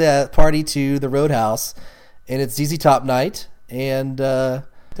taking his party to the Roadhouse, and it's ZZ Top night. And don't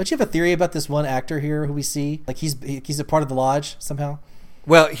you have a theory about this one actor here who we see? Like he's a part of the lodge somehow?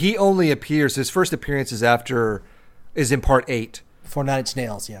 Well, he only appears. His first appearance is in part 8. Before 9 Inch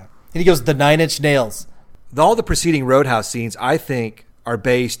Nails, yeah. And he goes, the 9 Inch Nails. All the preceding Roadhouse scenes, I think, are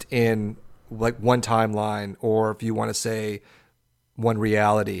based in like one timeline, or if you want to say one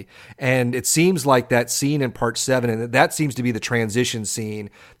reality. And it seems like that scene in part 7, and that seems to be the transition scene.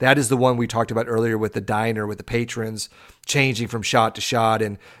 That is the one we talked about earlier with the diner, with the patrons changing from shot to shot.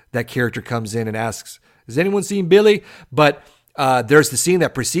 And that character comes in and asks, has anyone seen Billy? But there's the scene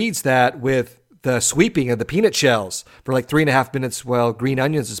that precedes that with the sweeping of the peanut shells for like 3.5 minutes while Green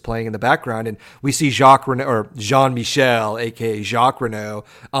Onions is playing in the background. And we see Jacques Renault, or Jean-Michel, aka Jacques Renault,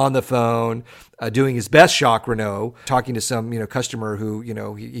 on the phone, doing his best Jacques Renault, talking to some, customer who,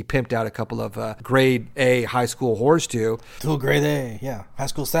 he pimped out a couple of grade A high school whores to. Still grade A, yeah. High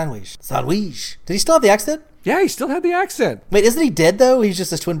school sandwich. Sandwich. Did he still have the accent? Yeah, he still had the accent. Wait, isn't he dead though? He's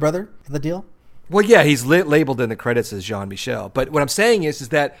just his twin brother in the deal? Well, yeah, he's labeled in the credits as Jean-Michel. But what I'm saying is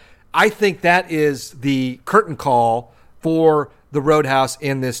that I think that is the curtain call for the Roadhouse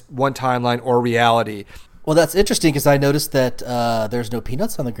in this one timeline or reality. Well, that's interesting because I noticed that there's no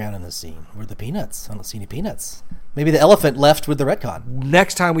peanuts on the ground in this scene. Where are the peanuts? I don't see any peanuts. Maybe the elephant left with the retcon.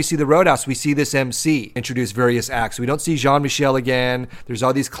 Next time we see the Roadhouse, we see this MC introduce various acts. We don't see Jean-Michel again. There's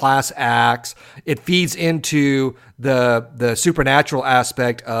all these class acts. It feeds into the supernatural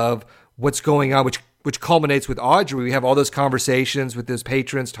aspect of what's going on, which culminates with Audrey. We have all those conversations with those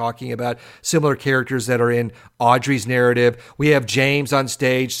patrons talking about similar characters that are in Audrey's narrative. We have James on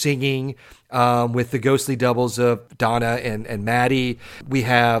stage singing with the ghostly doubles of Donna and Maddie. We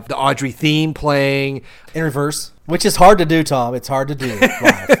have the Audrey theme playing. In reverse, which is hard to do, Tom. It's hard to do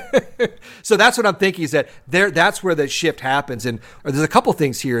live. So that's what I'm thinking is that that's where the shift happens. And there's a couple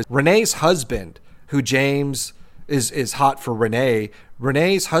things here. Renee's husband, who James is hot for Renee.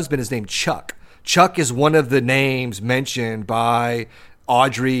 Renee's husband is named Chuck. Chuck is one of the names mentioned by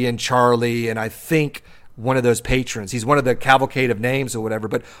Audrey and Charlie, and I think one of those patrons. He's one of the cavalcade of names or whatever.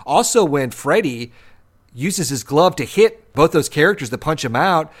 But also when Freddie uses his glove to hit both those characters to punch him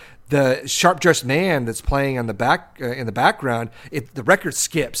out, the sharp-dressed man that's playing on the back in the background, the record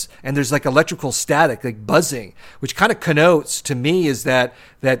skips and there's like electrical static, like buzzing, which kind of connotes to me is that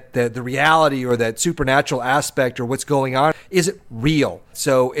the reality or that supernatural aspect or what's going on isn't real.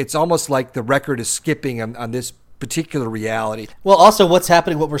 So it's almost like the record is skipping on this particular reality. Well, also what's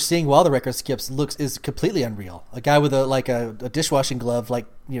happening, what we're seeing while the record skips is completely unreal. A guy with a dishwashing glove,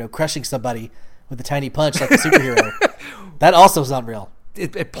 crushing somebody with a tiny punch like a superhero. That also is unreal.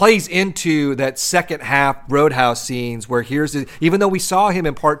 It plays into that second half Roadhouse scenes where even though we saw him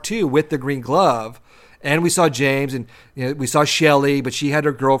in part 2 with the green glove, and we saw James and we saw Shelley, but she had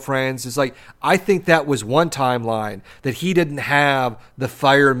her girlfriends. It's like, I think that was one timeline that he didn't have the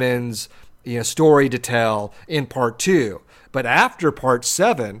fireman's story to tell in part 2. But after part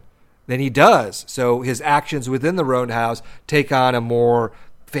 7, then he does. So his actions within the Roadhouse take on a more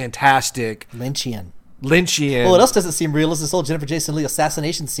fantastic Lynchian. Well, what else doesn't seem real is this whole Jennifer Jason Leigh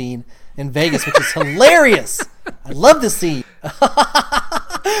assassination scene in Vegas, which is hilarious. I love this scene.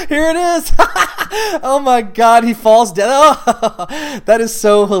 Here it is. Oh my God, he falls down. Oh, that is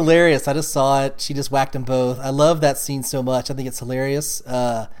so hilarious. I just saw it. She just whacked them both. I love that scene so much. I think it's hilarious.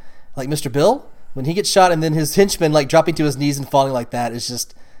 Like Mr. Bill, when he gets shot and then his henchman dropping to his knees and falling like that is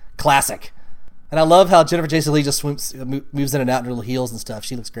just classic. And I love how Jennifer Jason Leigh just moves in and out in her little heels and stuff.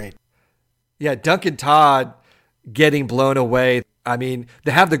 She looks great. Yeah, Duncan Todd getting blown away. I mean,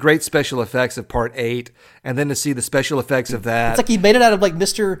 to have the great special effects of part 8 and then to see the special effects of that. It's like he made it out of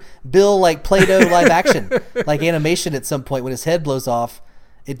Mr. Bill, Play-Doh live action, animation at some point when his head blows off.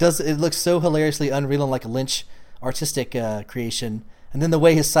 It looks so hilariously unreal and like a Lynch artistic creation. And then the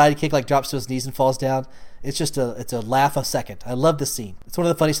way his sidekick drops to his knees and falls down, it's a laugh a second. I love this scene. It's one of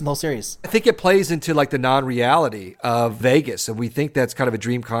the funniest in the whole series. I think it plays into the non-reality of Vegas, and we think that's kind of a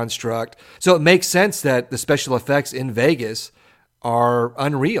dream construct. So it makes sense that the special effects in Vegas are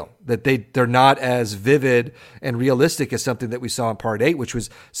unreal, that they're not as vivid and realistic as something that we saw in part 8, which was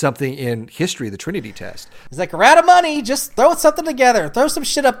something in history, the Trinity test. He's like, we're out of money, just throw something together, throw some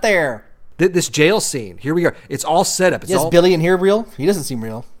shit up there. This jail scene, here we are. It's all set up. Is Billy in here real? He doesn't seem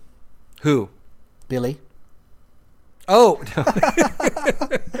real. Who? Billy. Oh.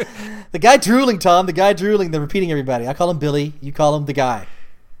 The guy drooling, Tom. The guy drooling. They're repeating everybody. I call him Billy. You call him the guy.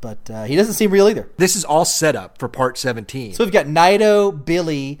 But he doesn't seem real either. This is all set up for part 17. So we've got Naito,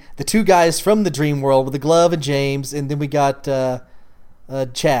 Billy, the two guys from the dream world with the glove and James, and then we got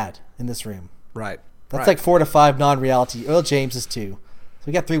Chad in this room. Right. That's like 4 to 5 non-reality. Well, James is 2. So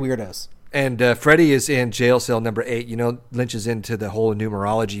we got 3 weirdos. And Freddie is in jail cell number 8. Lynch is into the whole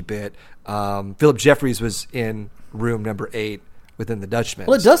numerology bit. Philip Jeffries was in room number 8 within the Dutchman.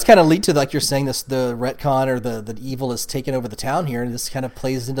 Well, it does kind of lead to, like you're saying, the retcon or the evil is taking over the town here, and this kind of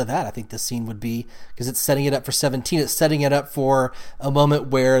plays into that. I think this scene would be, because it's setting it up for 17. It's setting it up for a moment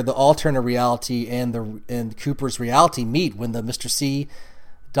where the alternate reality and Cooper's reality meet, when the Mr. C,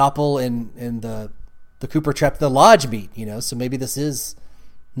 Doppel, and the Cooper trapped in the lodge meet. So maybe this is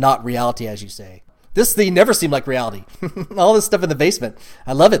not reality, as you say. This thing never seemed like reality. All this stuff in the basement.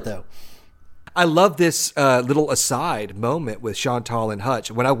 I love it, though. I love this little aside moment with Chantal and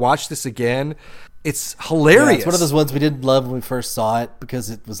Hutch. When I watch this again, it's hilarious. Yeah, it's one of those ones we didn't love when we first saw it because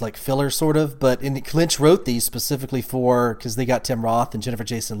it was like filler, sort of. But Lynch wrote these specifically because they got Tim Roth and Jennifer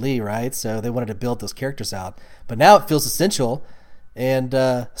Jason Leigh, right? So they wanted to build those characters out. But now it feels essential, and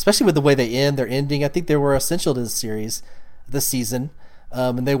especially with the way they end, their ending, I think they were essential to the series this season,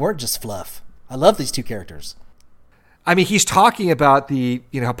 and they weren't just fluff. I love these two characters. I mean, he's talking about the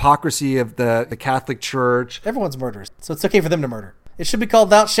hypocrisy of the Catholic Church. Everyone's murderers, so it's okay for them to murder. It should be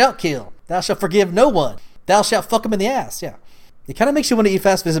called "Thou shalt kill. Thou shalt forgive no one. Thou shalt fuck them in the ass." Yeah, it kind of makes you want to eat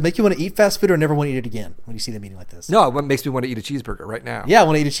fast food. Does it make you want to eat fast food or never want to eat it again when you see them eating like this? No, it makes me want to eat a cheeseburger right now. Yeah, I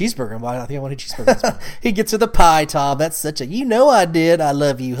want to eat a cheeseburger. I think I want a cheeseburger. He gets her the pie, Tom. That's such a I did. I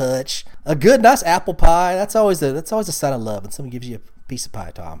love you, Hutch. A good, nice apple pie. That's always a sign of love when someone gives you a piece of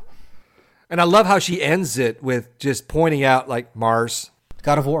pie, Tom. And I love how she ends it with just pointing out, like, Mars.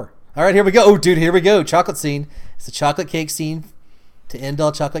 God of War. All right, here we go. Oh, dude, here we go. Chocolate scene. It's a chocolate cake scene to end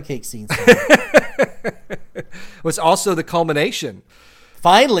all chocolate cake scenes. It's also the culmination.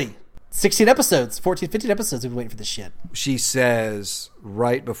 Finally. 16 episodes. 14, 15 episodes we've been waiting for this shit. She says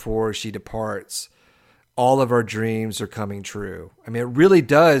right before she departs, all of our dreams are coming true. I mean, it really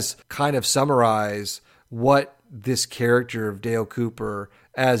does kind of summarize what this character of Dale Cooper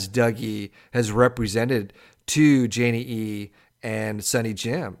as Dougie has represented to Janie E and Sonny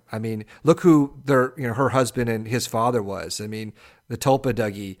Jim. I mean, look who her husband and his father was. I mean, the Tulpa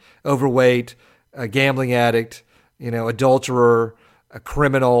Dougie, overweight, a gambling addict, adulterer, a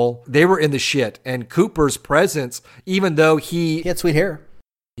criminal. They were in the shit. And Cooper's presence, even though he had sweet hair.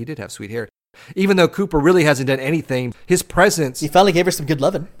 He did have sweet hair. Even though Cooper really hasn't done anything, his presence... He finally gave her some good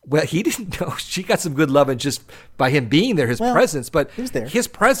loving. Well, he didn't know. She got some good loving just by him being there, his presence. But he was there. His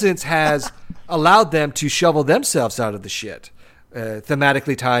presence has allowed them to shovel themselves out of the shit,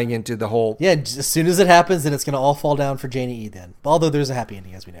 thematically tying into the whole... Yeah, as soon as it happens, then it's going to all fall down for Janie E then. Although there's a happy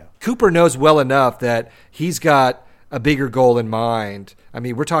ending, as we know. Cooper knows well enough that he's got a bigger goal in mind. I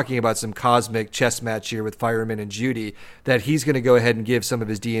mean, we're talking about some cosmic chess match here with Fireman and Judy, that he's going to go ahead and give some of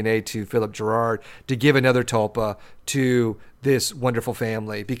his DNA to Philip Gerard to give another Tulpa to this wonderful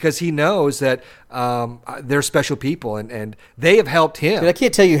family, because he knows that they're special people and they have helped him. Dude, I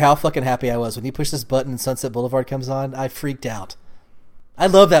can't tell you how fucking happy I was when he pushed this button and Sunset Boulevard comes on. I freaked out. I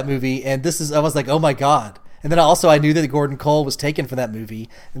love that movie, and I was like, oh my God. And then I knew that Gordon Cole was taken from that movie.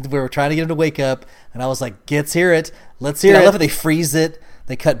 And we were trying to get him to wake up. And I was like, let's hear it. Let's hear it. I love it. They freeze it.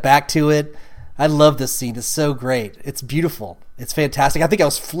 They cut back to it. I love this scene. It's so great. It's beautiful. It's fantastic. I think I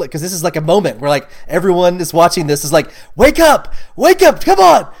was flipped because this is like a moment where like everyone is watching this is like, wake up, come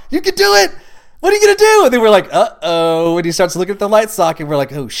on. You can do it. What are you going to do? And they were like, uh-oh. And he starts looking at the light socket. And we're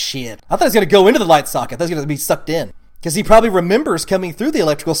like, oh shit. I thought he was going to go into the light socket. I thought he was going to be sucked in because he probably remembers coming through the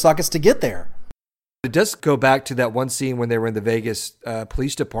electrical sockets to get there. It does go back to that one scene when they were in the Vegas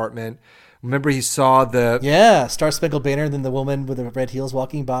police department. Remember, he saw the Star Spangled Banner, and then the woman with the red heels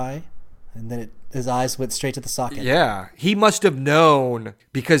walking by, and then his eyes went straight to the socket. Yeah, he must have known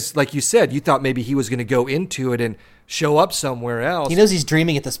because, like you said, you thought maybe he was going to go into it and show up somewhere else. He knows he's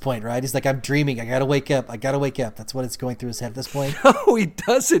dreaming at this point, right? He's like, I'm dreaming. I gotta wake up. That's what it's going through his head at this point. No, he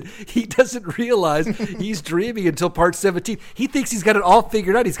doesn't. He doesn't realize he's dreaming until part 17. He thinks he's got it all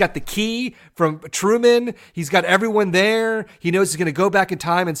figured out. He's got the key from Truman. He's got everyone there. He knows he's going to go back in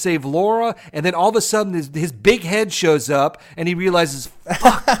time and save Laura. And then all of a sudden, his big head shows up, and he realizes,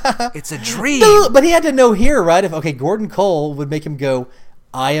 fuck, it's a dream. No, but he had to know here, right? Gordon Cole would make him go,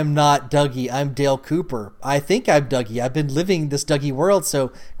 I am not Dougie. I'm Dale Cooper. I think I'm Dougie. I've been living this Dougie world,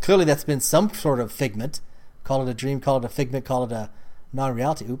 so clearly that's been some sort of figment. Call it a dream, call it a figment, call it a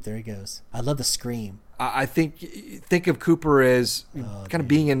non-reality. Oop, there he goes. I love the scream. I think of Cooper as kind of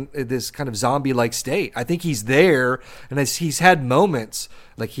being in this kind of zombie-like state. I think he's there, and he's had moments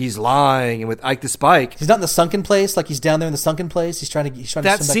like he's lying, and with Ike the Spike. He's not in the sunken place, like he's down there in the sunken place. He's trying to.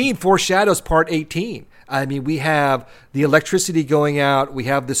 That scene foreshadows part 18. I mean, we have the electricity going out. We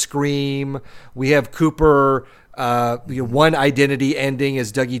have the scream. We have Cooper. One identity ending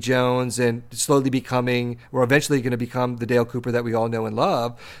as Dougie Jones and slowly becoming, or eventually going to become the Dale Cooper that we all know and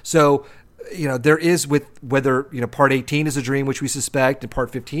love. So, there is with whether, part 18 is a dream, which we suspect, and part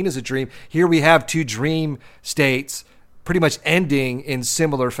 15 is a dream. Here we have two dream states pretty much ending in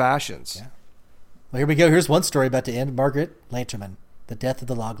similar fashions. Yeah. Well, here we go. Here's one story about to end. Margaret Lanterman, the death of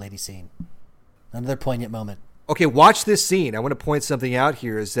the log lady scene. Another poignant moment. Okay, watch this scene. I want to point something out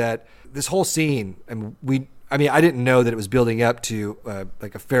here is that this whole scene, I didn't know that it was building up to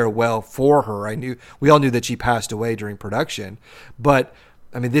like a farewell for her. We all knew that she passed away during production, but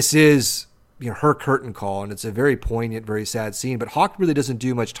this is her curtain call, and it's a very poignant, very sad scene. But Hawk really doesn't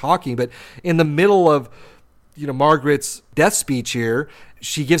do much talking. But in the middle of Margaret's death speech here,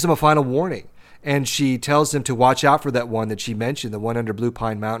 she gives him a final warning. And she tells him to watch out for that one that she mentioned, the one under Blue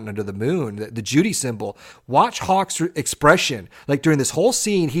Pine Mountain under the moon, the Judy symbol. Watch Hawk's expression. Like during this whole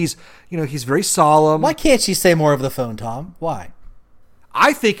scene, he's very solemn. Why can't she say more over the phone, Tom? Why?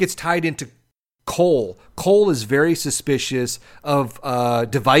 I think it's tied into Cole. Cole is very suspicious of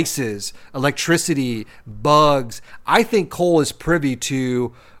devices, electricity, bugs. I think Cole is privy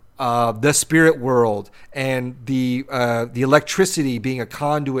to the spirit world and the electricity being a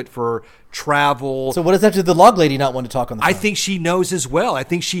conduit for travel. So what does that do to the log lady not want to talk on the phone? I think she knows as well. I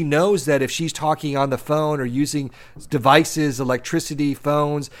think she knows that if she's talking on the phone or using devices, electricity,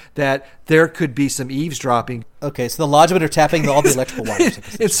 phones, that there could be some eavesdropping. Okay, so the lodgemen are tapping all the electrical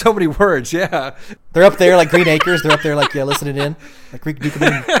wires. In so many words, yeah. They're up there like Green Acres. They're up there like, listening in. Like Greek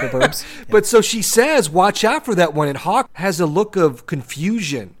Dukeman and the Burbs. Yeah. But so she says, watch out for that one. And Hawk has a look of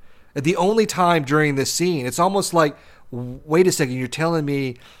confusion. At the only time during this scene, it's almost like, wait a second, you're telling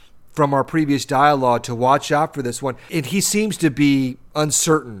me from our previous dialogue to watch out for this one. And he seems to be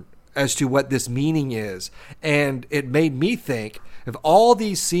uncertain as to what this meaning is. And it made me think of all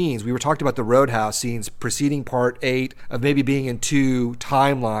these scenes. We were talking about the Roadhouse scenes preceding part 8 of maybe being in 2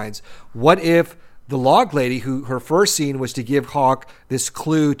 timelines. What if the log lady, who her first scene was to give Hawk this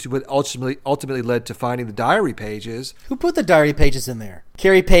clue to what ultimately led to finding the diary pages. Who put the diary pages in there?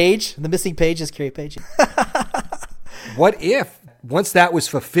 Carrie Page? The missing page is Carrie Page. What if, once that was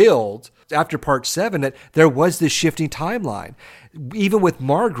fulfilled, after part 7, that there was this shifting timeline, even with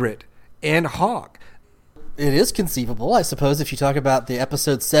Margaret and Hawk? It is conceivable, I suppose, if you talk about the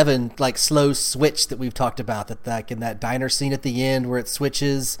episode 7 like slow switch that we've talked about, that like in that diner scene at the end where it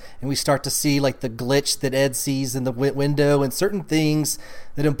switches and we start to see like the glitch that Ed sees in the window and certain things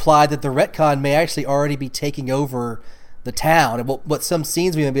that imply that the retcon may actually already be taking over the town, and what some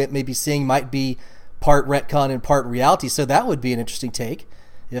scenes we may be seeing might be part retcon and part reality. So that would be an interesting take.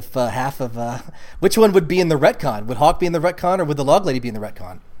 If half of which one would be in the retcon? Would Hawk be in the retcon, or would the log lady be in the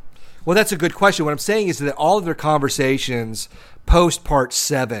retcon? Well, that's a good question. What I'm saying is that all of their conversations post part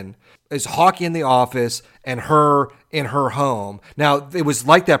 7 is Hawk in the office and her in her home. Now, it was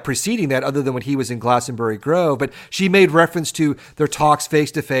like that preceding that, other than when he was in Glastonbury Grove, but she made reference to their talks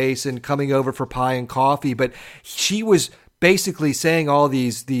face to face and coming over for pie and coffee. But she was basically saying all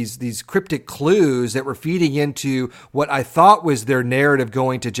these cryptic clues that were feeding into what I thought was their narrative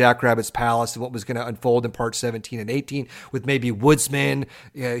going to Jackrabbit's Palace and what was going to unfold in part 17 and 18, with maybe woodsmen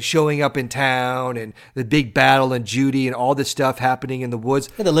showing up in town and the big battle and Judy and all this stuff happening in the woods.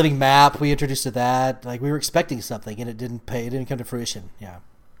 And the living map, we introduced to that. Like, we were expecting something and it didn't come to fruition. Yeah,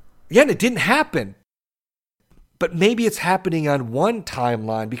 and it didn't happen. But maybe it's happening on one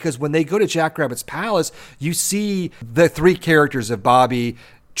timeline, because when they go to Jackrabbit's Palace, you see the 3 characters of Bobby,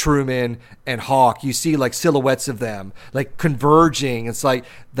 Truman, and Hawk. You see like silhouettes of them like converging. It's like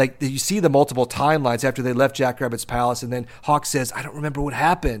you see the multiple timelines after they left Jackrabbit's Palace, and then Hawk says, I don't remember what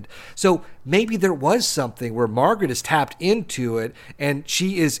happened. So maybe there was something where Margaret is tapped into it, and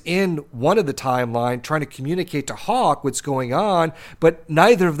she is in one of the timeline trying to communicate to Hawk what's going on, but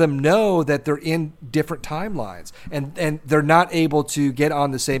neither of them know that they're in different timelines, and they're not able to get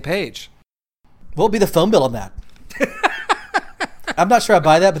on the same page. What would be the phone bill on that? I'm not sure I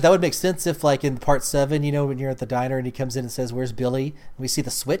buy that, but that would make sense if, like, in part 7, when you're at the diner and he comes in and says, "Where's Billy?" and we see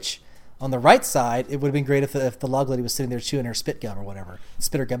the switch on the right side. It would have been great if the log lady was sitting there chewing her spit gum or whatever,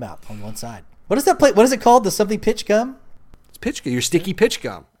 spit her gum out on one side. What is that play? What is it called? The something pitch gum? It's pitch gum. Your sticky pitch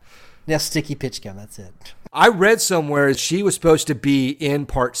gum. Yeah, sticky pitch gum. That's it. I read somewhere she was supposed to be in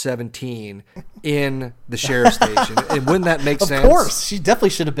part 17 in the sheriff's station. And wouldn't that make sense? Of course. She definitely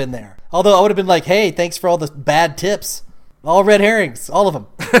should have been there. Although I would have been like, hey, thanks for all the bad tips. All red herrings. All of them.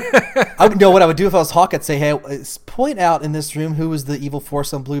 I would know what I would do if I was Hawk. I'd say, hey, point out in this room who was the evil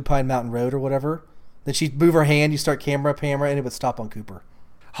force on Blue Pine Mountain Road or whatever. Then she'd move her hand, you start camera, and it would stop on Cooper.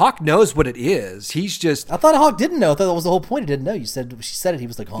 Hawk knows what it is. He's just... I thought Hawk didn't know. I thought that was the whole point. He didn't know. She said it. He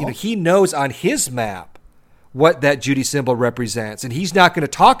was like, oh. He knows on his map what that Judy symbol represents, and he's not going to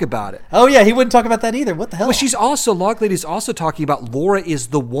talk about it. Oh, yeah, he wouldn't talk about that either. What the hell? Well, Log Lady's also talking about Laura is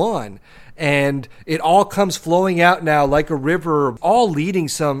the one, and it all comes flowing out now like a river, all leading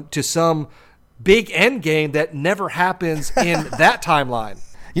to some big end game that never happens in that timeline.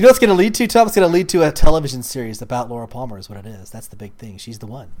 You know what's going to lead to, Tom? It's going to lead to a television series about Laura Palmer is what it is. That's the big thing. She's the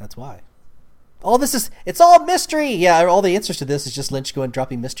one. That's why. All this is, it's all mystery. Yeah, all the answers to this is just Lynch going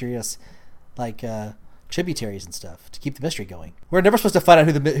dropping mysterious, like, tributaries and stuff to keep the mystery going. We're never supposed to find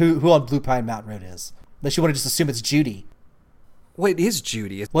out who on Blue Pine Mountain Road is. Unless you want to just assume it's Judy. Wait, it is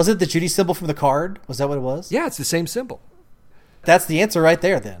Judy. Was it the Judy symbol from the card? Was that what it was? Yeah, it's the same symbol. That's the answer right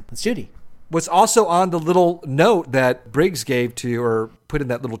there then. It's Judy. What's also on the little note that Briggs gave to, or put in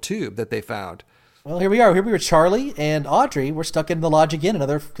that little tube that they found. Well, here we are. Here we were, Charlie and Audrey. We're stuck in the lodge again,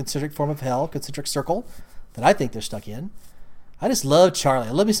 another concentric form of hell, concentric circle that I think they're stuck in. I just love Charlie.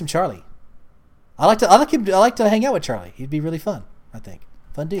 I love me some Charlie. I like to hang out with Charlie. He'd be really fun, I think.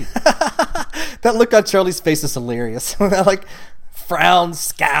 Fun dude. That look on Charlie's face is hilarious. That like frown,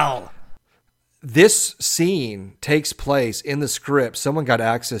 scowl. This scene takes place in the script. Someone got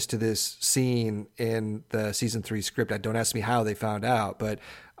access to this scene in the season 3 script. Don't ask me how they found out, but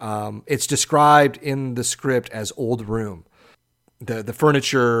it's described in the script as old room. The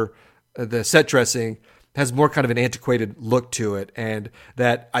furniture, the set dressing has more kind of an antiquated look to it. And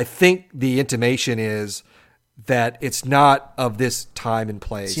that I think the intimation is that it's not of this time and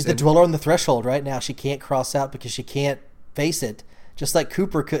place. She's the dweller on the threshold right now. She can't cross out because she can't face it. Just like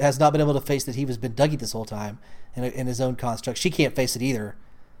Cooper has not been able to face that he was been Dougie this whole time in his own construct. She can't face it either.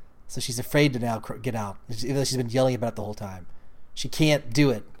 So she's afraid to now get out, even though she's been yelling about it the whole time. She can't do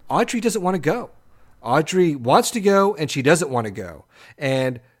it. Audrey doesn't want to go. Audrey wants to go, and she doesn't want to go.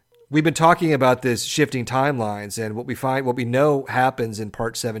 And we've been talking about this shifting timelines, and what we know happens in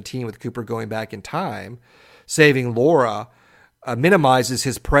part 17 with Cooper going back in time, saving Laura, minimizes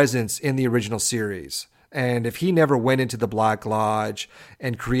his presence in the original series. And if he never went into the Black Lodge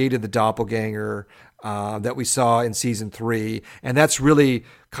and created the doppelganger that we saw in season 3, and that's really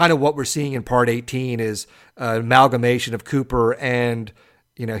kind of what we're seeing in part 18 is an amalgamation of Cooper and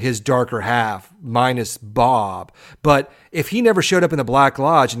his darker half minus Bob. But if he never showed up in the Black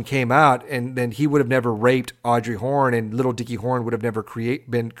Lodge and came out, and then he would have never raped Audrey Horne, and little Dickie Horne would have never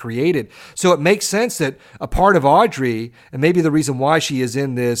been created. So it makes sense that a part of Audrey, and maybe the reason why she is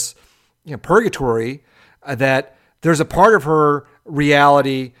in this purgatory, that there's a part of her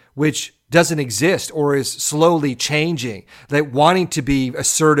reality which doesn't exist or is slowly changing, like wanting to be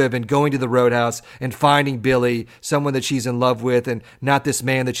assertive and going to the Roadhouse and finding Billy, someone that she's in love with and not this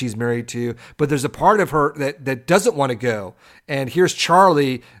man that she's married to. But there's a part of her that doesn't want to go. And here's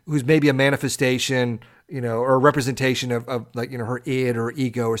Charlie, who's maybe a manifestation, or a representation of like, her id or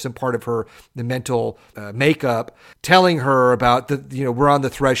ego or some part of her, the mental makeup, telling her about we're on the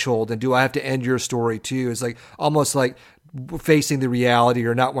threshold and do I have to end your story too? It's like almost like facing the reality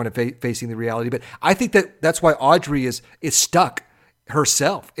or not want to facing the reality. But I think that's why Audrey is stuck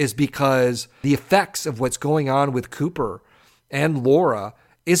herself, is because the effects of what's going on with Cooper and Laura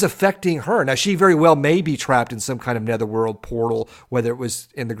is affecting her. Now, she very well may be trapped in some kind of netherworld portal, whether it was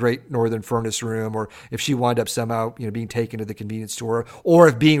in the Great Northern Furnace Room, or if she wound up somehow, being taken to the convenience store, or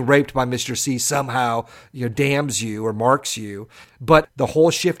if being raped by Mr. C somehow, damns you or marks you. But the whole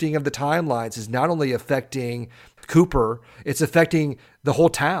shifting of the timelines is not only affecting Cooper, it's affecting the whole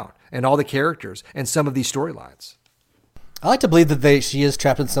town and all the characters and some of these storylines. I like to believe that she is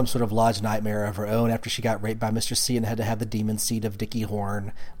trapped in some sort of lodge nightmare of her own after she got raped by Mr. C and had to have the demon seed of Dickie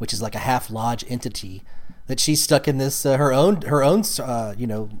Horne, which is like a half lodge entity. That she's stuck in this her own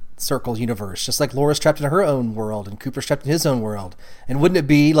circle universe, just like Laura's trapped in her own world and Cooper's trapped in his own world. And wouldn't it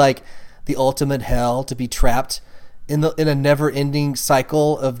be like the ultimate hell to be trapped in a never-ending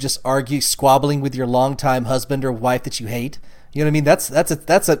cycle of just squabbling with your longtime husband or wife that you hate? You know what I mean? That's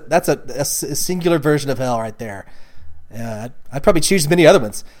a singular version of hell right there. I'd probably choose many other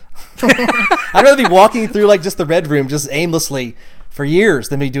ones. I'd rather be walking through like just the Red Room just aimlessly for years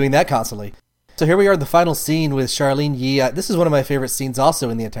than be doing that constantly. So here we are in the final scene with Charlene Yee. This is one of my favorite scenes also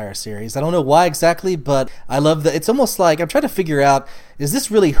in the entire series. I don't know why exactly, but I love that. It's almost like I'm trying to figure out, is this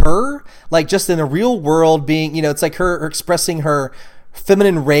really her? Like just in a real world being, it's like her expressing her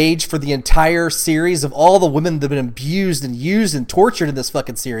feminine rage for the entire series of all the women that have been abused and used and tortured in this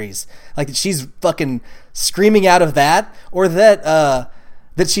fucking series. Like that she's fucking screaming out of that, or that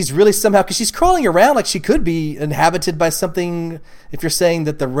she's really somehow, because she's crawling around like she could be inhabited by something. If you're saying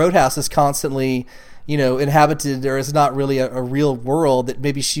that the Roadhouse is constantly, inhabited, or is not really a real world, that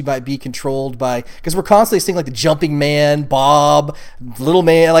maybe she might be controlled by, because we're constantly seeing like the Jumping Man, Bob, Little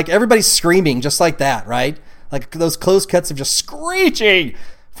Man, like everybody's screaming just like that, right? Like those close cuts of just screeching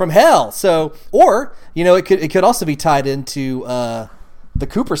from hell. So, or, it could also be tied into the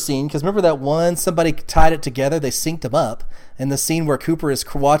Cooper scene, because remember that one, somebody tied it together, they synced them up, and the scene where Cooper is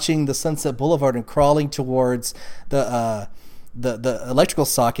watching the Sunset Boulevard and crawling towards the electrical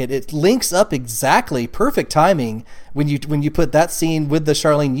socket, it links up exactly, perfect timing when you put that scene with the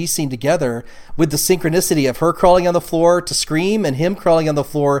Charlene Yee scene together with the synchronicity of her crawling on the floor to scream and him crawling on the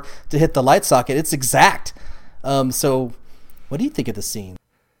floor to hit the light socket. It's exact. So what do you think of the scene?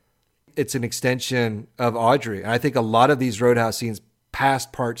 It's an extension of Audrey. And I think a lot of these Roadhouse scenes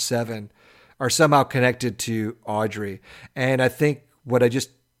past part 7 are somehow connected to Audrey. And I think what I just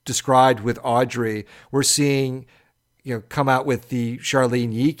described with Audrey, we're seeing, come out with the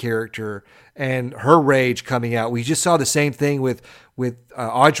Charlene Yee character and her rage coming out. We just saw the same thing with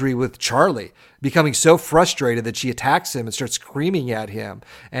Audrey with Charlie, becoming so frustrated that she attacks him and starts screaming at him.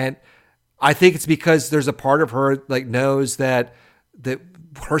 And I think it's because there's a part of her knows that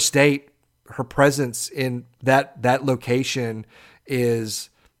her state, her presence in that location is,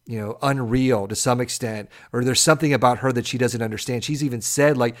 unreal to some extent, or there's something about her that she doesn't understand. She's even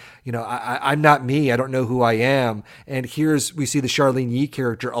said I'm not me. I don't know who I am. And we see the Charlene Yee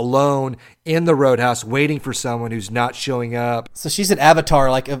character alone in the Roadhouse waiting for someone who's not showing up. So she's an avatar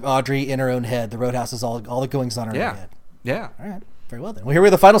of Audrey in her own head. The Roadhouse is all the goings on in her head. Yeah. All right. Very well then. Well, here we're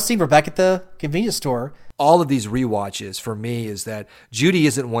the final scene. We're back at the convenience store. All of these rewatches for me is that Judy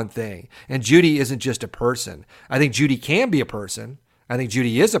isn't one thing, and Judy isn't just a person. I think Judy can be a person. I think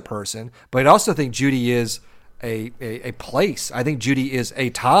Judy is a person, but I also think Judy is a place. I think Judy is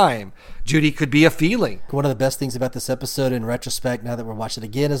a time. Judy could be a feeling. One of the best things about this episode in retrospect, now that we're watching it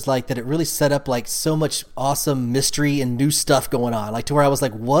again, is that it really set up so much awesome mystery and new stuff going on. To where I was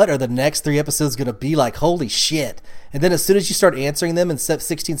like, what are the next 3 episodes going to be like? Holy shit. And then as soon as you start answering them in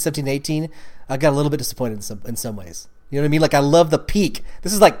 16, 17, 18, I got a little bit disappointed in some ways. You know what I mean? I love the peak.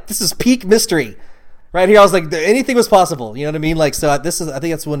 This is peak mystery. Right here, I was like, anything was possible. You know what I mean? I think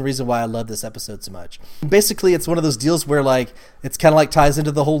that's one reason why I love this episode so much. Basically, it's one of those deals where it's kind of ties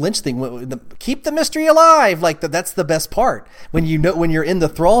into the whole Lynch thing. Keep the mystery alive. That's the best part. When you're in the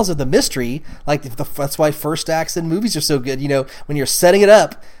thralls of the mystery, that's why first acts in movies are so good. When you're setting it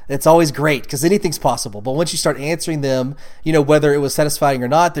up, it's always great because anything's possible. But once you start answering them, whether it was satisfying or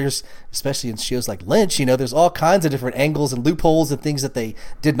not, there's, especially in shows like Lynch, there's all kinds of different angles and loopholes and things that they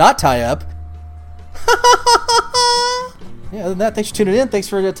did not tie up. Yeah, other than that, thanks for tuning in. Thanks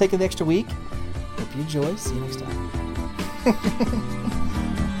for taking the extra week. Hope you enjoy. See you next time.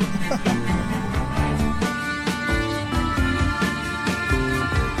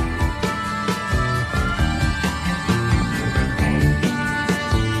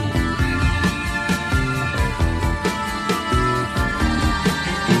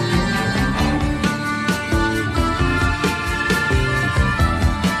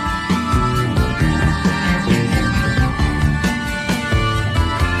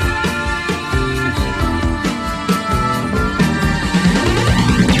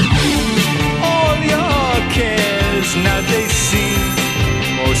 Now they seem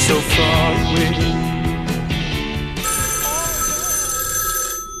oh so far away.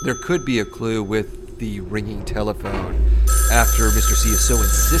 There could be a clue with the ringing telephone after Mr. C is so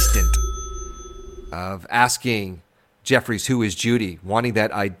insistent of asking Jeffries who is Judy, wanting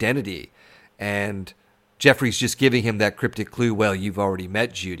that identity, and Jeffries just giving him that cryptic clue, well, you've already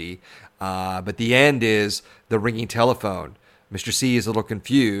met Judy, but the end is the ringing telephone. Mr. C is a little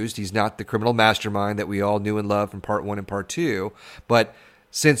confused. He's not the criminal mastermind that we all knew and loved from part 1 and part 2. But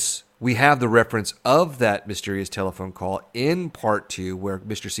since we have the reference of that mysterious telephone call in part 2 where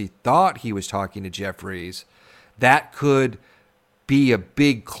Mr. C thought he was talking to Jeffries, that could be a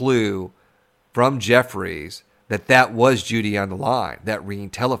big clue from Jeffries that was Judy on the line, that ringing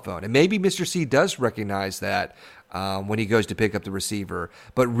telephone. And maybe Mr. C does recognize that when he goes to pick up the receiver.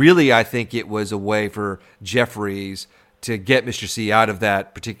 But really, I think it was a way for Jeffries to get Mr. C out of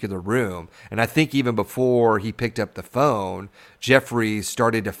that particular room. And I think even before he picked up the phone, Jeffries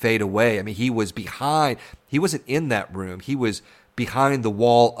started to fade away. I mean, he wasn't in that room. He was behind the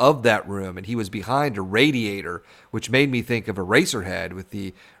wall of that room, and he was behind a radiator, which made me think of Eraserhead with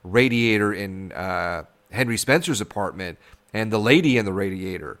the radiator in Henry Spencer's apartment and the lady in the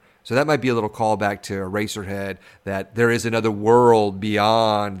radiator. So that might be a little callback to Eraserhead, that there is another world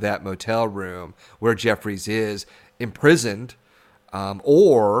beyond that motel room where Jeffries is imprisoned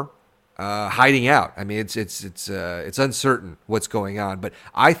or hiding out. I mean, it's uncertain what's going on. But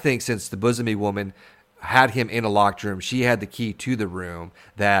I think since the bosomy woman had him in a locked room, she had the key to the room,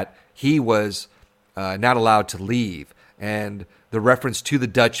 that he was not allowed to leave. And the reference to the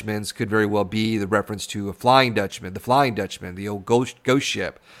Dutchmans could very well be the reference to the Flying Dutchman, the old ghost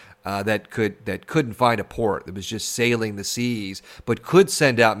ship that couldn't find a port, that was just sailing the seas, but could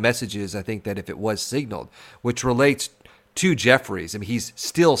send out messages, I think, that if it was signaled, which relates to Jeffries. I mean, he's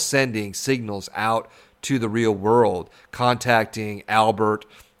still sending signals out to the real world, contacting Albert,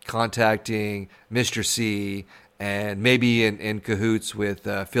 contacting Mr. C, and maybe in cahoots with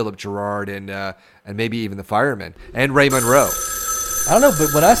Philip Gerard and maybe even the firemen and Ray Monroe. I don't know,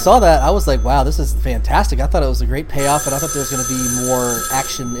 but when I saw that, I was like, wow, this is fantastic. I thought it was a great payoff, and I thought there was going to be more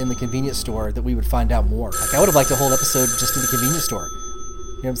action in the convenience store, that we would find out more. Like, I would have liked a whole episode just in the convenience store.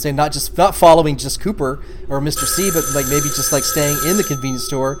 You know what I'm saying? Not following just Cooper or Mr. C, but like maybe just like staying in the convenience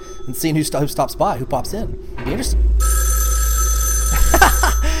store and seeing who stops by, who pops in. It'd be interesting.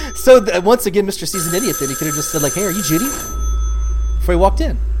 So once again, Mr. C's an idiot. Then he could have just said like, "Hey, are you Judy?" Before he walked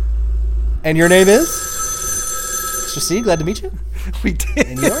in. And your name is Mr. C. Glad to meet you. We did.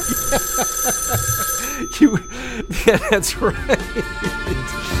 And you are? Yeah, that's right.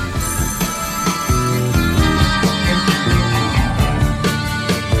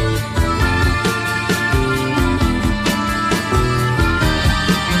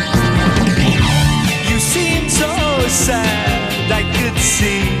 You seem so sad, I could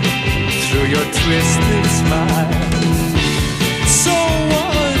see through your twisted smile. So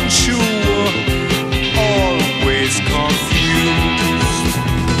unsure, always confused.